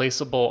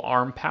replaceable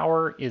arm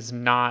power is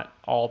not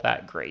all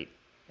that great.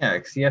 Yeah,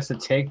 because he has to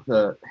take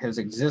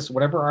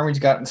whatever arm he's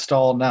got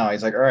installed now.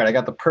 He's like, all right, I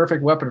got the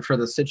perfect weapon for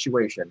the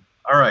situation.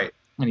 All right.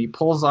 And he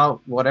pulls out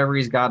whatever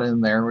he's got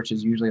in there, which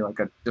is usually like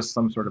just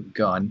some sort of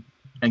gun,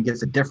 and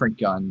gets a different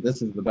gun.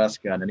 This is the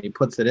best gun. And he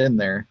puts it in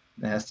there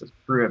and has to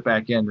screw it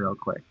back in real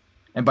quick.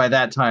 And by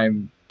that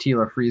time,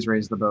 Teela freeze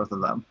raised the both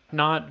of them.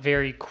 Not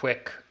very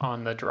quick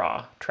on the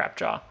draw,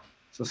 Trapjaw.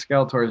 So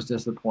Skeletor is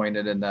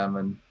disappointed in them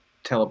and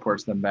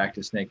teleports them back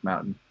to Snake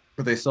Mountain.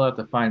 But they still have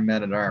to find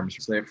men-at-arms.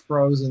 So they've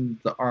frozen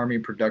the army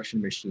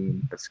production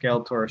machine, but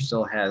Skeletor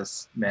still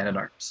has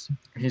man-at-arms.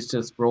 He's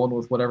just rolling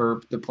with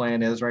whatever the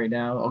plan is right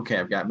now. Okay,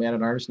 I've got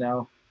man-at-arms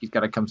now. He's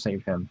got to come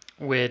save him.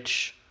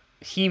 Which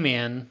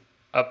He-Man,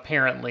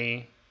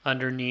 apparently,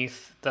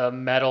 underneath the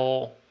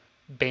metal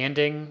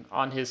banding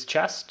on his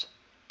chest,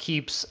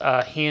 keeps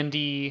a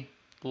handy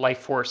life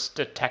force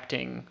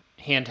detecting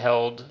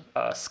handheld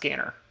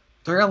scanner.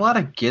 There are a lot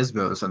of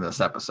gizmos in this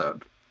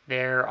episode.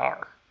 There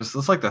are. This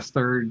is like the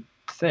third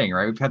thing,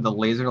 right? We've had the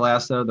laser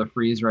lasso, the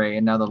freeze ray,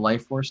 and now the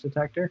life force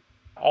detector.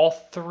 All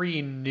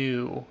three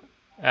new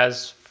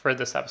as for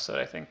this episode,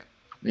 I think.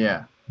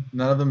 Yeah.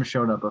 None of them have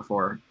shown up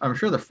before. I'm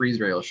sure the freeze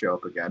ray will show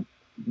up again.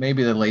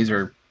 Maybe the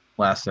laser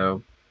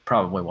lasso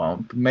probably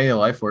won't. But maybe the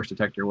life force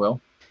detector will.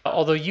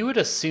 Although you would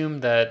assume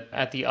that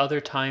at the other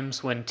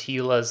times when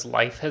Teela's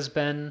life has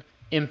been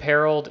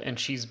imperiled and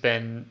she's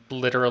been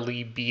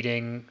literally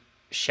beating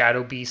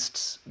shadow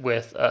beasts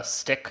with a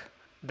stick,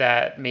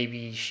 that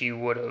maybe she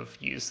would have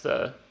used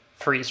the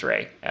freeze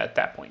ray at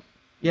that point.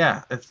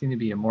 Yeah, that seemed to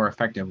be a more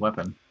effective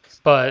weapon.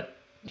 But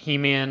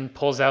He-Man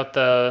pulls out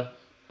the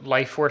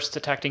life force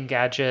detecting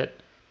gadget.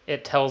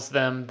 It tells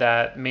them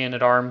that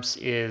Man-at-Arms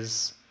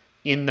is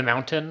in the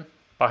mountain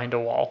behind a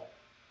wall.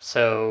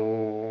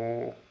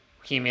 So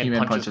He-Man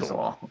punches the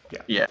wall.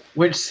 Yeah.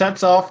 Which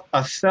sets off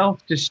a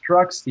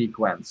self-destruct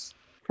sequence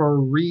for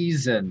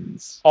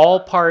reasons. All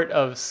part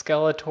of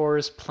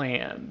Skeletor's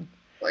plan.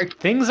 Like,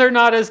 things are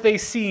not as they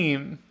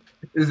seem.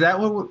 Is that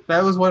what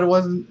it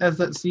wasn't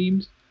as it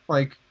seemed?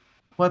 Like,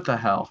 what the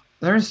hell?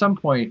 There's some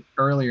point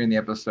earlier in the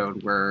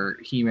episode where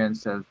He-Man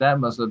says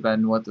that must have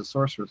been what the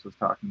sorceress was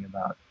talking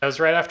about. That was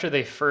right after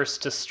they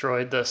first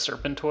destroyed the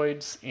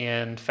Serpentoids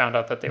and found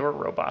out that they were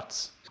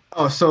robots.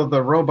 Oh, so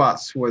the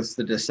robots was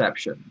the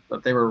deception.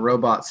 That they were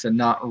robots and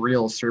not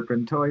real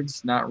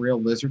Serpentoids, not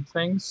real lizard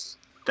things.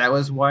 That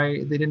was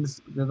why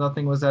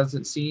nothing was as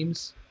it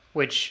seems.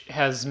 Which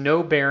has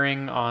no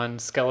bearing on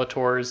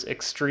Skeletor's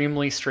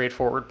extremely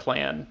straightforward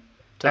plan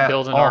to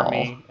build an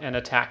army and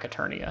attack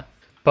Eternia.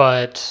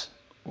 But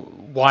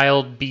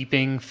wild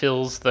beeping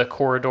fills the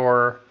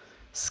corridor.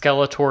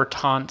 Skeletor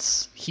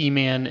taunts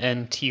He-Man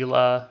and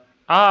Teela.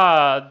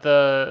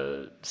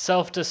 The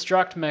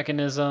self-destruct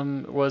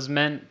mechanism was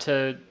meant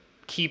to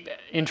keep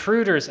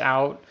intruders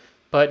out,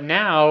 but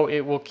now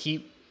it will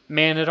keep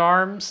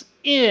Man-at-Arms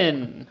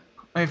in.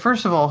 I mean,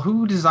 first of all,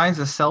 who designs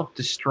a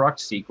self-destruct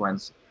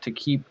sequence to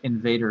keep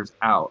invaders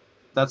out?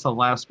 That's a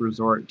last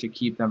resort to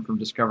keep them from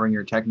discovering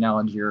your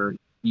technology or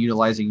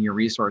utilizing your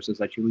resources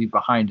that you leave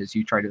behind as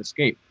you try to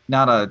escape.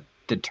 Not a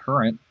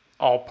deterrent.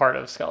 All part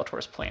of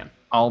Skeletor's plan.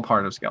 All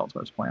part of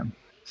Skeletor's plan.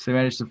 So they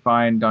managed to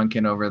find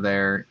Duncan over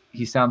there.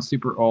 He sounds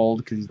super old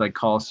because he's like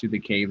calls through the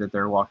cave that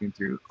they're walking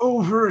through.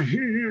 Over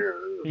here!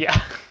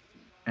 Yeah.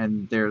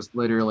 And there's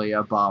literally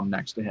a bomb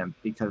next to him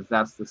because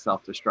that's the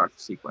self-destruct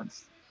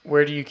sequence.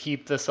 Where do you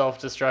keep the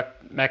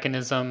self-destruct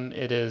mechanism?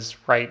 It is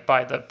right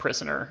by the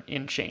prisoner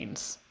in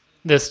chains.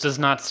 This does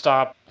not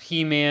stop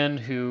He-Man,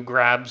 who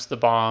grabs the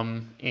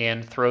bomb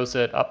and throws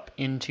it up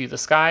into the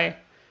sky.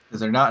 Because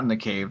they're not in the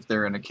cave.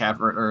 They're in a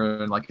cavern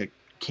or in like a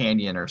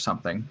canyon or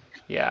something.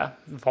 Yeah,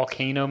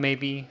 volcano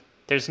maybe.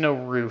 There's no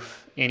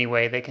roof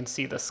anyway. They can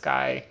see the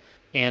sky.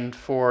 And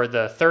for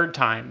the third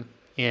time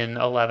in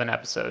 11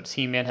 episodes,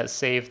 He-Man has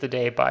saved the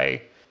day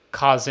by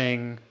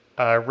causing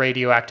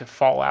radioactive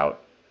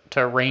fallout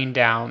to rain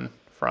down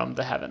from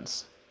the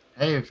heavens.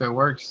 Hey, if it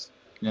works,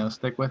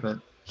 stick with it.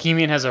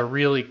 He-Man has a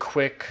really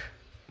quick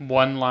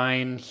one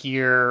line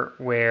here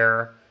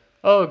where,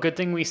 oh, good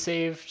thing we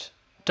saved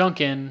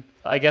Duncan.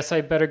 I guess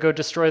I better go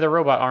destroy the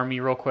robot army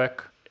real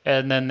quick.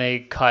 And then they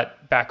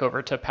cut back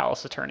over to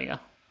Palace Eternia.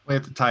 We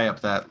have to tie up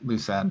that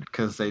loose end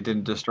because they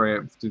didn't destroy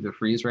it through the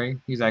freeze ray.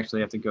 He's actually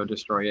have to go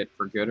destroy it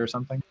for good or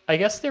something. I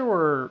guess there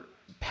were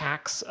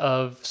packs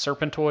of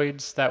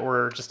Serpentoids that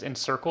were just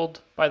encircled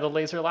by the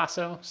laser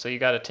lasso, so you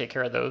got to take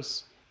care of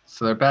those.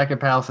 So they're back at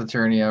Palace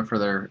Eternia for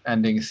their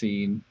ending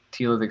scene.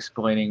 Teela's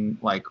explaining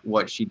like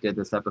what she did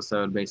this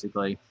episode,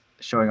 basically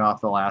showing off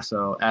the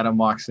lasso. Adam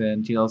walks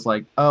in. Teela's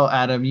like, "Oh,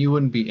 Adam, you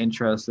wouldn't be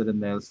interested in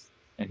this."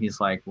 And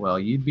he's like, "Well,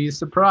 you'd be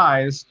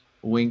surprised."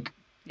 Wink.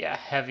 Yeah,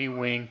 heavy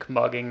wink,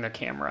 mugging the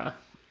camera.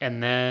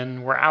 And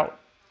then we're out.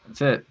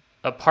 That's it.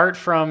 Apart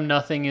from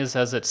nothing is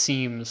as it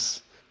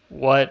seems,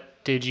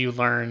 what did you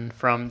learn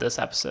from this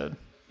episode?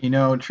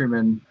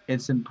 Truman,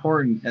 it's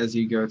important as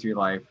you go through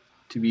life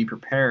to be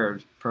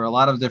prepared for a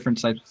lot of different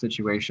types of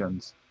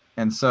situations.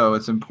 And so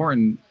it's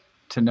important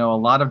to know a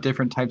lot of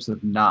different types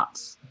of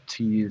knots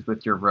to use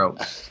with your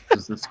ropes.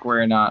 There's the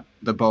square knot,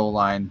 the bow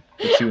line,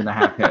 the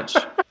 2.5 hitch.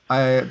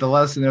 The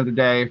lesson of the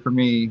day for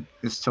me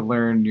is to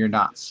learn your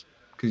knots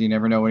because you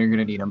never know when you're going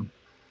to need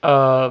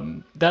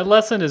them. That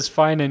lesson is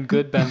fine and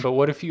good, Ben, but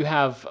what if you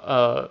have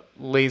a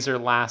laser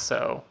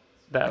lasso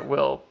that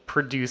will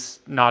produce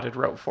knotted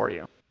rope for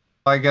you?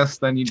 I guess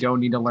then you don't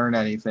need to learn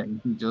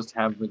anything. You just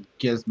have the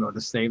gizmo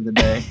to save the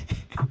day.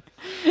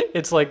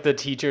 It's like the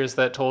teachers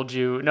that told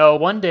you, no,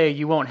 one day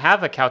you won't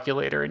have a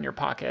calculator in your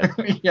pocket.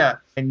 Yeah.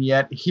 And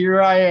yet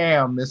here I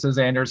am,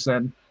 Mrs.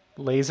 Anderson.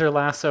 Laser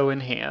lasso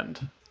in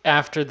hand.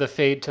 After the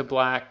fade to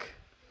black,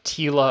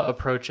 Teela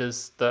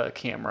approaches the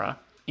camera.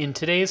 In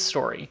today's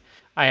story,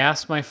 I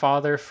asked my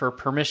father for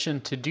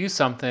permission to do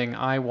something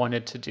I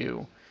wanted to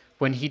do.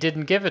 When he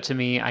didn't give it to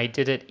me, I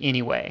did it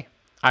anyway.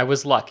 I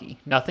was lucky.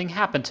 Nothing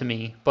happened to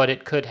me, but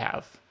it could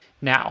have.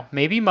 Now,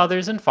 maybe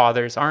mothers and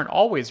fathers aren't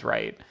always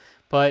right,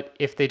 but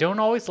if they don't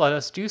always let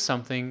us do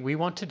something we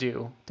want to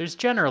do, there's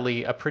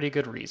generally a pretty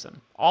good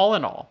reason. All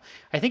in all,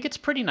 I think it's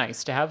pretty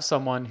nice to have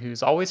someone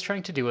who's always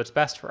trying to do what's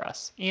best for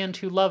us and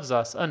who loves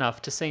us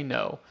enough to say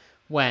no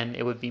when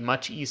it would be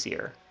much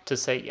easier to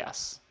say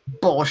yes.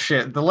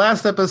 Bullshit. The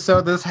last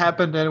episode this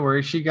happened in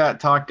where she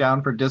got talked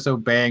down for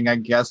disobeying, I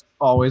guess,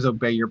 always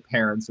obey your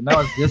parents. And that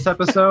was this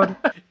episode?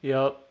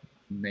 Yep.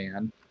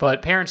 Man.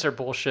 But parents are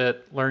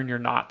bullshit. Learn your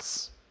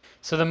knots.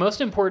 So the most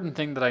important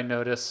thing that I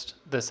noticed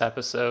this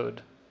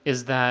episode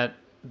is that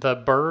the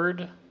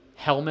bird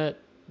helmet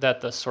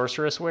that the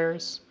sorceress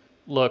wears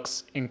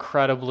looks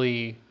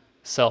incredibly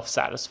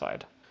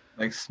self-satisfied.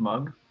 Like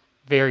smug?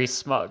 Very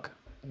smug.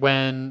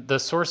 When the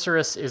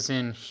sorceress is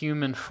in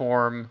human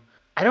form,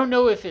 I don't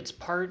know if it's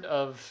part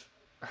of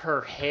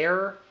her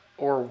hair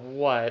or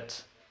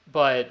what,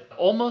 but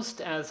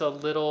almost as a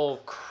little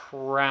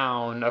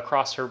crown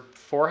across her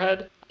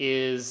forehead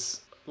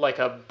is like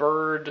a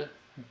bird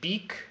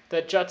beak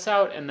that juts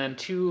out and then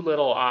two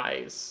little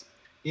eyes.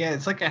 Yeah,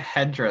 it's like a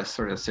headdress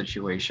sort of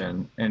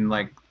situation. And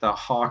like the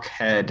hawk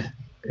head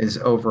is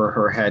over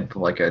her head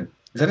like a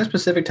is that a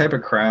specific type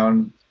of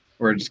crown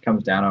where it just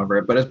comes down over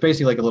it? But it's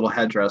basically like a little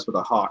headdress with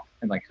a hawk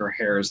and like her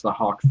hair is the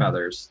hawk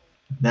feathers.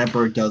 That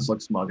bird does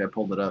look smug. I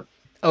pulled it up.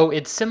 Oh,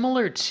 it's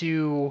similar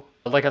to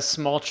like a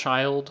small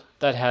child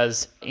that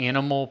has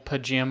animal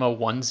pajama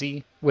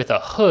onesie with a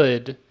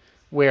hood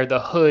where the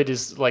hood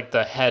is like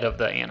the head of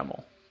the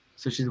animal.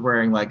 So she's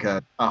wearing like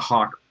a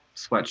hawk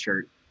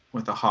sweatshirt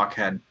with a hawk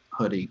head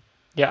hoodie.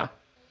 Yeah,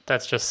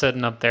 that's just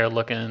sitting up there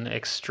looking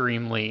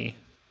extremely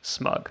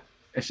smug.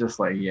 It's just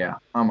like, yeah,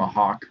 I'm a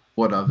hawk.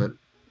 What of it?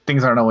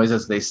 Things aren't always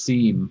as they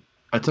seem.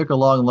 I took a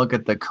long look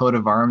at the coat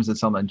of arms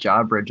that's on the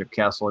drawbridge of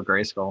Castle of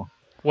Grayskull.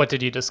 What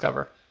did you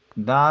discover?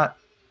 Not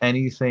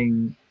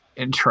anything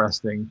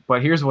interesting,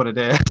 but here's what it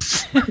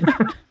is.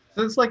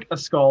 So it's like a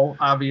skull,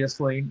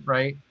 obviously,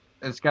 right?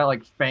 It's got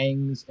like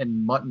fangs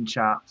and mutton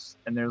chops,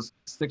 and there's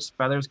 6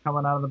 feathers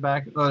coming out of the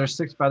back. Oh, there's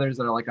 6 feathers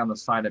that are like on the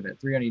side of it,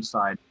 3 on each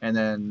side, and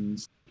then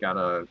got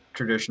a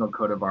traditional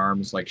coat of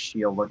arms, like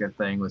shield-looking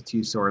thing with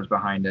 2 swords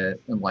behind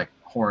it, and like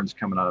horns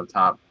coming out of the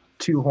top.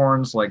 2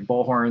 horns, like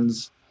bull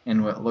horns,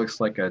 and what looks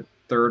like a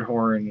 3rd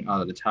horn out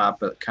of the top,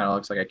 but kind of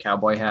looks like a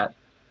cowboy hat.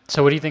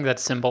 So what do you think that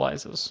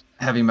symbolizes?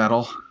 Heavy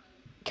metal.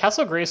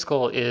 Castle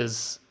Grayskull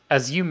is,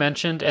 as you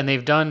mentioned, and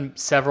they've done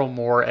several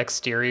more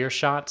exterior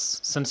shots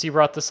since you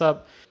brought this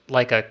up,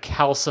 like a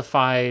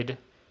calcified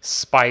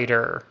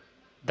spider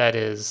that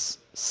is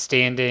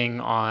standing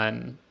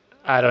on,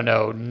 I don't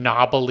know,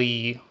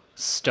 knobbly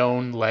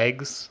stone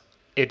legs.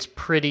 It's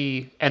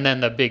pretty, and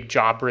then the big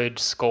jawbridge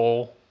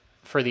skull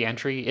for the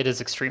entry. It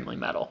is extremely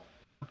metal.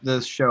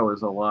 This show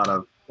is a lot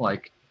of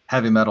like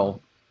heavy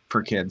metal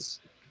for kids.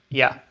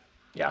 Yeah,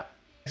 yeah.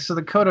 So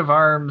the coat of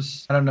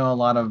arms, I don't know a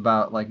lot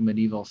about like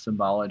medieval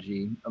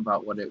symbology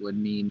about what it would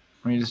mean.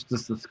 I mean, just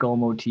the skull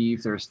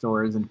motif. There's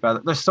swords and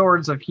feathers. The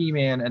swords of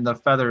He-Man and the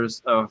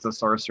feathers of the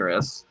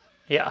sorceress.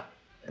 Yeah.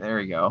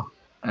 There you go.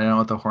 I don't know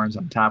what the horns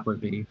on top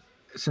would be.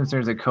 Since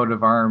there's a coat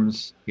of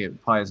arms, it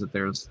implies that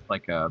there's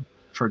like a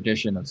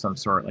tradition of some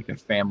sort, like a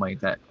family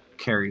that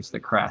carries the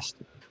crest.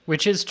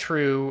 Which is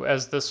true,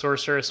 as the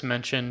sorceress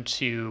mentioned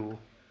to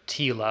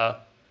Teela,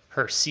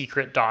 her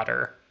secret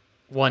daughter.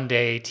 One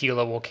day,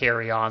 Teela will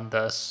carry on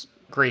this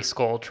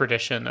Grayskull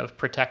tradition of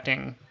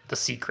protecting the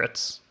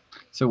secrets.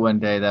 So one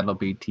day that'll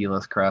be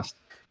Teela's crest.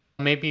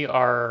 Maybe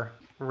our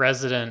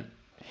resident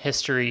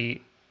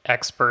history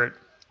expert,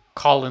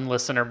 call-in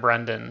listener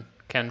Brendan,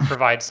 can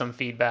provide some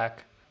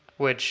feedback,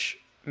 which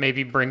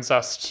maybe brings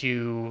us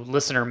to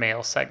listener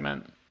mail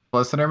segment.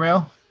 Listener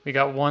mail? We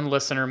got one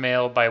listener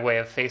mail by way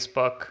of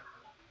Facebook.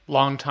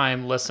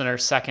 Longtime listener,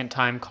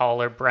 second-time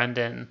caller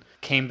Brendan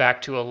came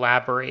back to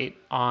elaborate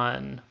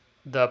on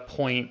the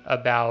point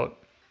about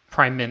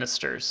prime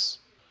ministers.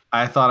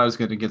 I thought I was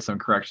going to get some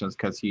corrections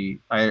because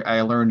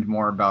I learned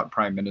more about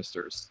prime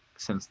ministers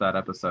since that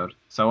episode.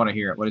 So I want to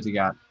hear it. What does he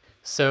got?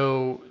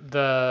 So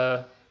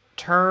the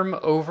term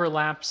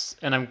overlaps,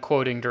 and I'm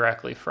quoting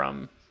directly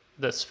from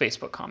this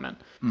Facebook comment.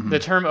 Mm-hmm. The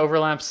term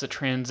overlaps the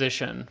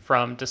transition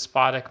from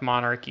despotic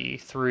monarchy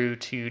through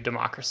to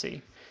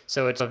democracy.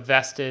 So it's a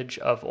vestige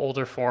of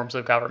older forms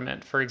of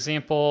government. For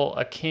example,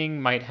 a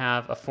king might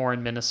have a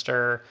foreign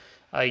minister,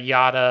 a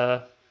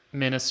yada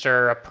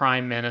minister, a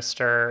prime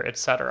minister,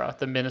 etc.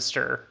 The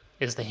minister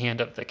is the hand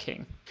of the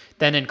king.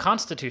 Then in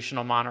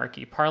constitutional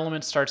monarchy,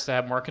 parliament starts to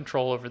have more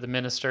control over the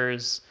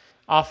ministers.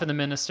 Often the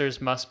ministers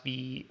must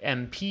be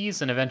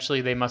MPs, and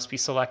eventually they must be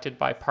selected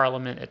by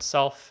parliament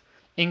itself.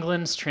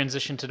 England's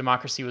transition to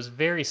democracy was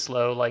very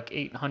slow, like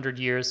 800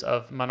 years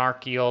of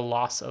monarchical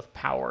loss of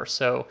power.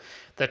 So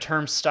the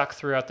terms stuck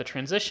throughout the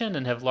transition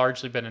and have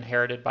largely been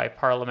inherited by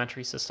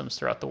parliamentary systems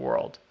throughout the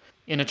world.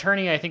 In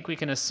Eternia, I think we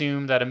can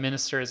assume that a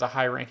minister is a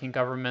high-ranking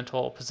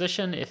governmental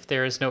position if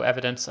there is no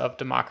evidence of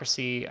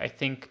democracy. I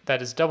think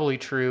that is doubly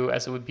true,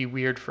 as it would be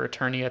weird for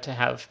Eternia to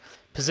have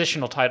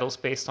positional titles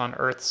based on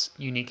Earth's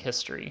unique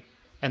history.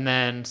 And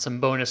then some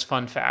bonus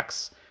fun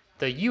facts.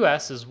 The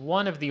US is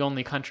one of the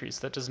only countries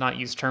that does not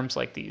use terms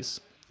like these.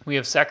 We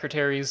have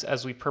secretaries,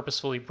 as we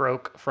purposefully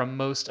broke from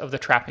most of the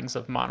trappings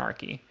of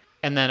monarchy.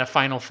 And then a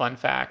final fun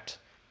fact.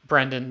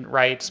 Brendan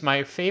writes,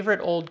 my favorite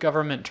old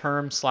government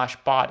term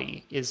 /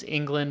 body is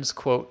England's,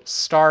 quote,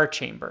 Star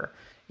Chamber.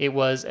 It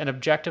was an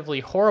objectively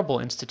horrible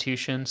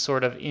institution,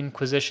 sort of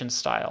Inquisition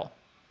style,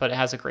 but it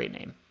has a great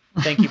name.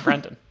 Thank you,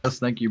 Brendan. Yes,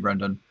 thank you,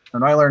 Brendan.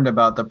 And I learned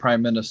about the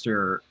prime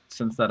minister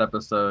since that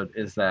episode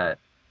is that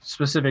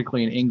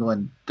specifically in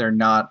England, they're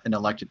not an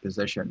elected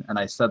position. And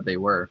I said they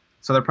were.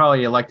 So they're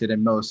probably elected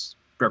in most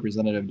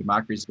representative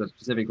democracies, but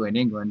specifically in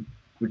England,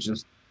 which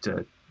is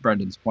to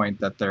Brendan's point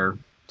that they're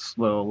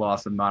slow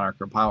loss of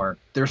monarchical power.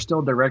 They're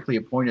still directly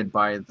appointed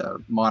by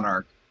the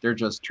monarch. They're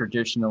just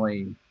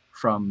traditionally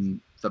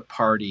from the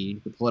party,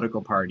 the political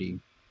party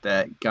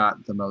that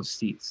got the most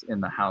seats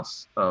in the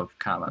House of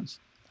Commons.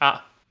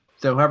 Ah.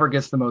 So whoever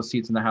gets the most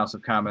seats in the House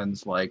of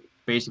Commons, like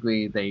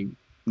basically they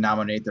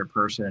nominate their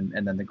person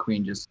and then the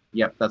Queen just,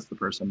 yep, that's the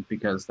person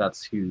because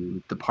that's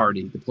who the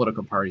party, the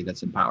political party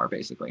that's in power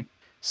basically.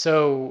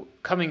 So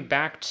coming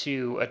back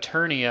to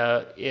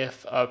Eternia,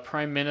 if a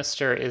prime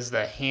minister is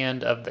the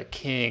hand of the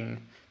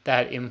king,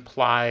 that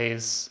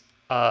implies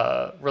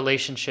a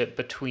relationship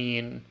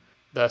between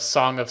the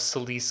Song of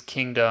Sely's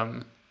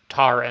kingdom,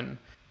 Taran,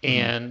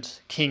 and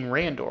King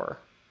Randor.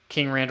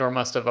 King Randor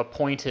must have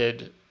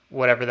appointed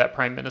whatever that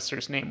prime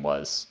minister's name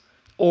was.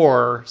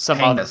 Or some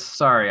Pangus. other...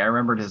 Sorry, I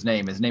remembered his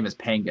name. His name is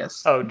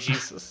Pangus. Oh,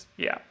 Jesus.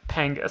 Yeah,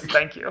 Pangus.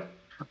 Thank you.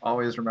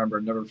 Always remember,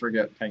 never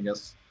forget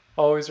Pangus.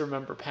 Always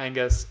remember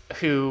Pangus,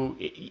 who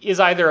is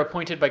either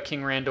appointed by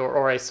King Randor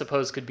or I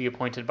suppose could be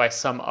appointed by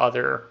some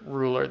other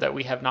ruler that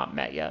we have not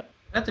met yet.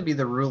 It had to be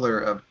the ruler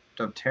of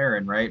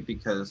Terran, right?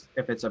 Because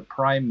if it's a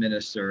prime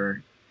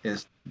minister,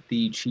 is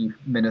the chief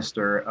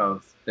minister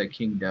of the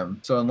kingdom.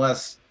 So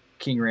unless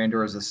King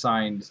Randor is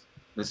assigned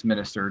this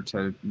minister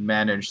to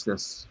manage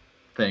this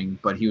thing,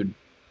 but he would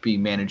be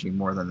managing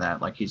more than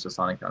that. Like he's just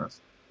on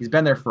us. He's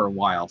been there for a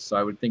while, so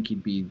I would think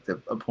he'd be the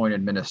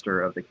appointed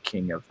minister of the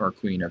king of or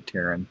queen of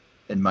Terran,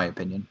 in my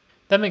opinion.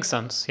 That makes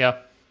sense, yeah.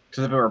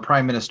 Because if it were a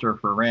prime minister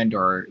for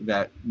Randor,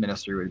 that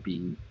minister would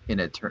be in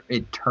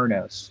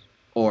Eternos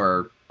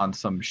or on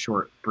some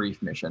short,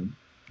 brief mission,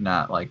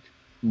 not like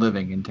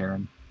living in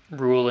Terran.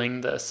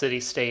 Ruling the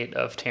city-state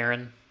of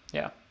Terran,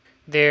 yeah.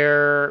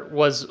 There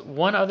was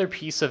one other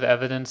piece of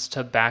evidence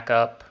to back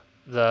up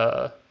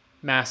the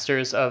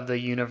Masters of the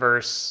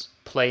Universe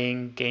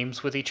playing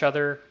games with each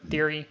other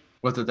theory.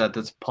 Was it that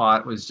this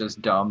plot was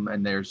just dumb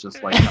and there's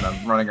just like kind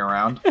of running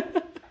around?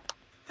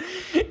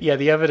 Yeah,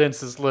 the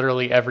evidence is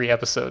literally every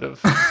episode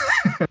of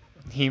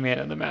He-Man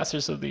and the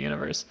Masters of the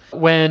Universe.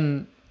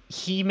 When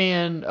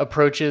He-Man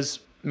approaches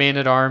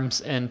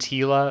Man-at-Arms and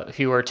Teela,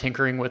 who are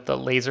tinkering with the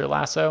laser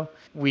lasso,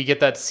 we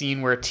get that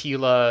scene where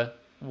Teela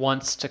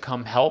wants to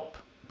come help,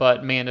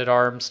 but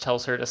Man-at-Arms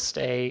tells her to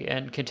stay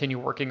and continue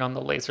working on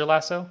the laser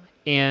lasso.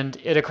 And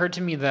it occurred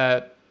to me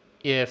that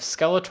if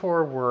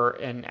Skeletor were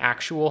an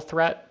actual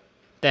threat,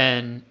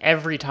 then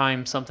every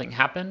time something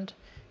happened,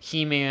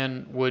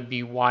 He-Man would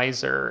be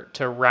wiser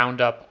to round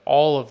up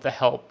all of the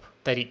help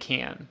that he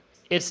can.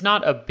 It's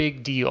not a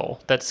big deal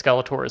that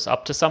Skeletor is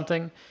up to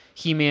something.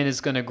 He-Man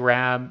is going to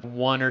grab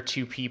one or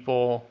two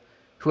people,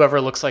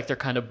 whoever looks like they're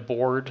kind of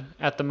bored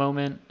at the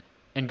moment,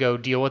 and go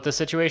deal with the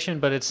situation,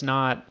 but it's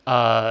not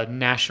a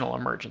national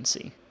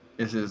emergency.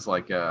 This is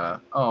like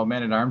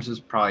Man-at-Arms is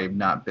probably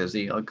not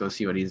busy. I'll go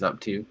see what he's up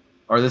to.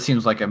 Or this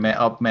seems like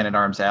up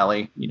Man-at-Arms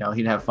alley. You know,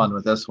 he'd have fun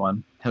with this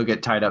one. He'll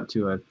get tied up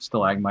to a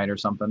stalagmite or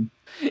something.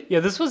 Yeah,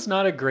 this was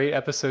not a great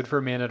episode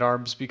for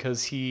Man-at-Arms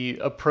because he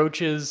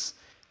approaches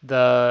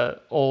the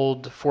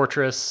old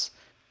fortress,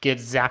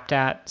 gets zapped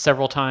at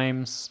several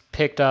times,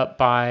 picked up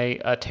by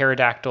a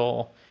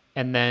pterodactyl,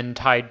 and then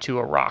tied to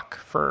a rock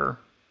for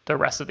the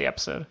rest of the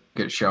episode.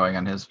 Good showing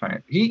on his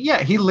part.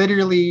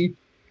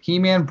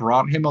 He-Man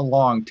brought him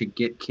along to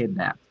get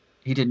kidnapped.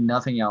 He did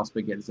nothing else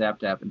but get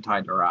zapped up and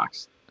tied to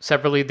rocks.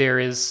 Separately, there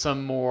is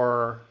some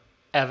more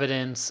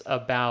evidence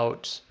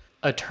about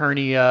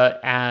Eternia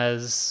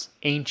as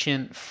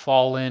ancient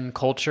fallen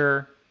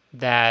culture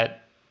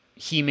that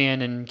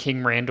He-Man and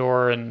King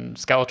Randor and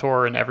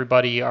Skeletor and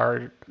everybody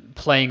are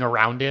playing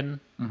around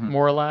in,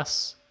 more or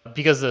less.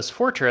 Because this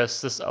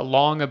fortress, this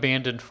long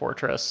abandoned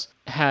fortress,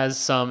 has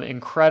some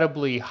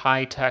incredibly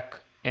high-tech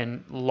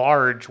and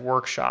large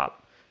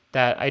workshop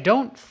that I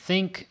don't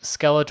think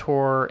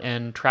Skeletor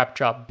and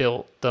Trapjaw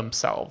built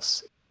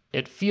themselves.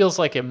 It feels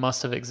like it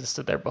must have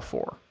existed there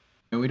before.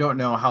 And we don't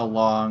know how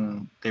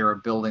long they were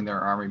building their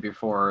army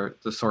before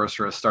the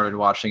sorceress started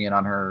watching it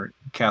on her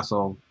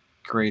castle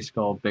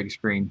Grayskull big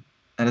screen.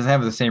 It doesn't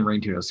have the same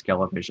ring to it as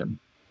Skelevision.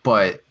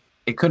 But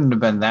it couldn't have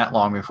been that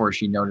long before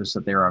she noticed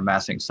that they were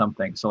amassing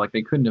something. So like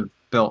they couldn't have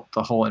built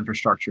the whole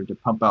infrastructure to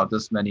pump out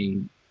this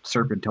many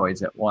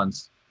serpentoids at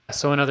once.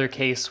 So another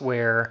case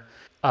where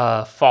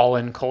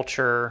fallen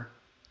culture,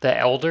 the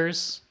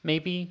elders,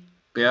 maybe.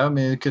 Yeah, I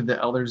mean, could the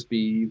elders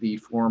be the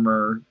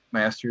former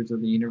masters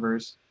of the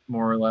universe,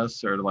 more or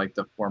less, or like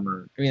the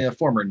former? I mean, the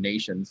former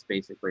nations,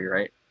 basically,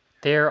 right?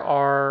 There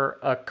are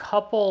a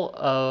couple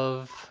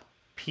of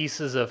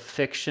pieces of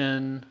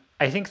fiction.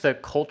 I think the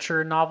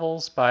Culture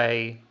novels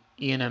by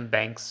Ian M.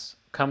 Banks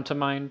come to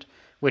mind,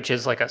 which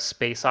is like a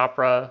space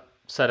opera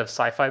set of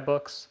sci fi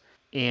books.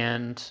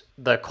 And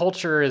the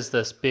Culture is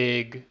this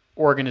big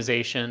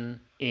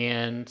organization,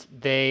 and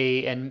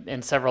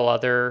and several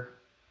other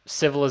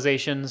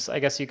civilizations, I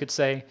guess you could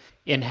say,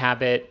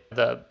 inhabit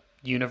the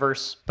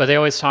universe. But they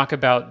always talk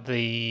about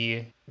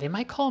they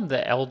might call them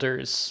the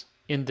elders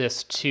in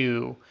this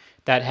too,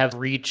 that have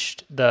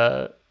reached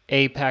the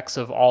apex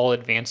of all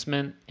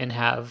advancement and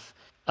have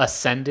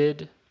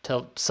ascended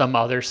to some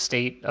other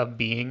state of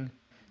being.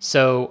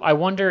 So I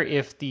wonder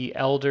if the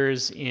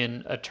elders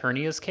in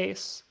Eternia's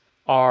case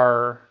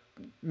are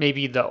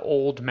maybe the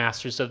old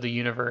masters of the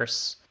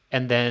universe,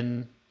 and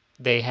then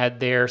they had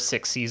their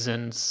 6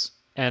 seasons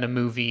and a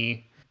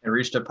movie. It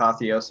reached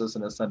apotheosis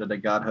and ascended to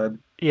godhood.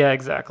 Yeah,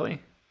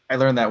 exactly. I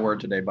learned that word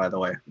today, by the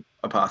way.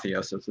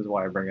 Apotheosis is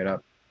why I bring it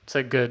up. It's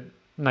a good,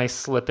 nice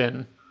slip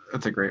in.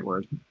 That's a great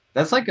word.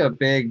 That's like a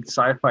big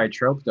sci-fi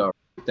trope, though.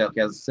 That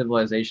as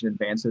civilization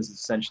advances,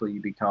 essentially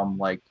you become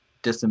like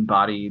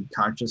disembodied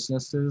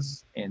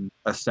consciousnesses and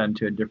ascend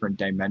to a different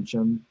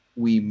dimension.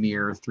 We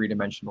mere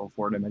three-dimensional,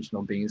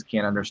 four-dimensional beings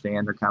can't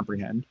understand or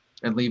comprehend,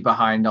 and leave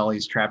behind all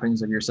these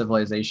trappings of your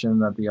civilization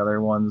that the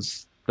other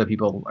ones, the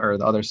people or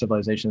the other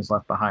civilizations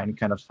left behind,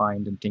 kind of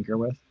find and tinker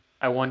with.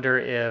 I wonder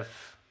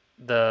if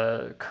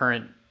the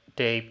current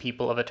day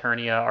people of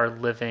Eternia are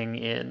living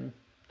in,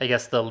 I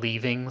guess, the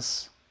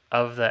leavings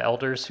of the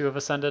elders who have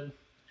ascended.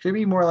 Should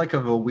be more like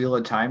of a Wheel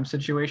of Time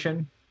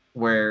situation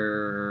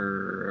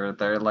where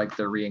they're like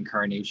the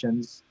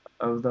reincarnations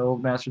of the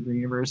old Masters of the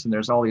Universe, and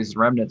there's all these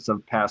remnants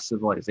of past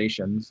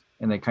civilizations,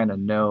 and they kind of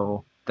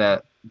know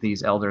that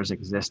these elders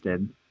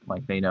existed.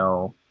 Like they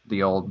know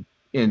the old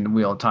in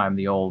Wheel of Time,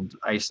 the old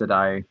Aes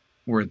Sedai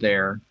were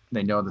there.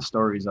 They know the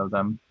stories of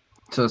them.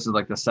 So this is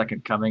like the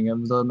second coming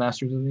of the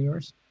Masters of the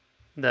Universe.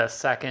 The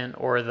second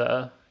or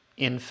the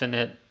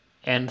infinite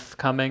nth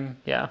coming.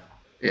 Yeah.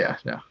 Yeah,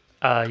 no.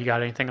 You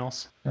got anything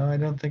else? No, I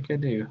don't think I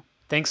do.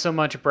 Thanks so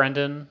much,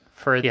 Brendan,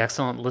 for the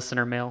excellent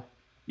listener mail.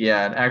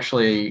 Yeah, and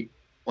actually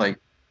like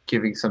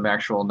giving some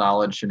actual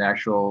knowledge and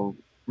actual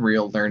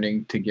real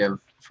learning to give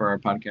for our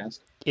podcast.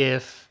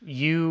 If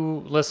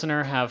you,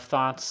 listener, have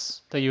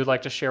thoughts that you would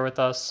like to share with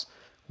us,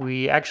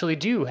 we actually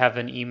do have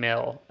an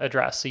email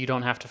address, so you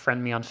don't have to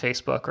friend me on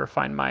Facebook or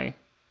find my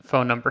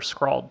phone number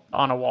scrawled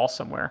on a wall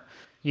somewhere.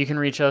 You can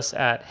reach us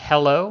at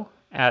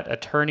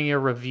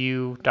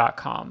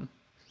hello@eterniareview.com.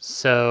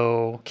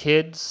 So,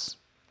 kids,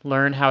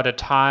 learn how to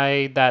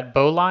tie that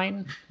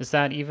bowline. Is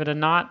that even a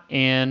knot?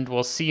 And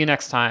we'll see you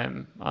next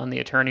time on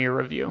the Eternia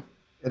Review.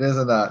 It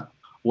isn't a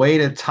way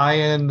to tie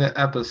in the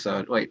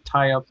episode. Wait,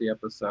 tie up the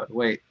episode.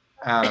 Wait,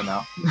 I don't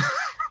know.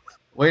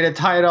 Way to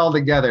tie it all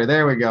together.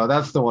 There we go.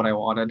 That's the one I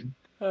wanted.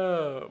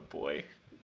 Oh, boy.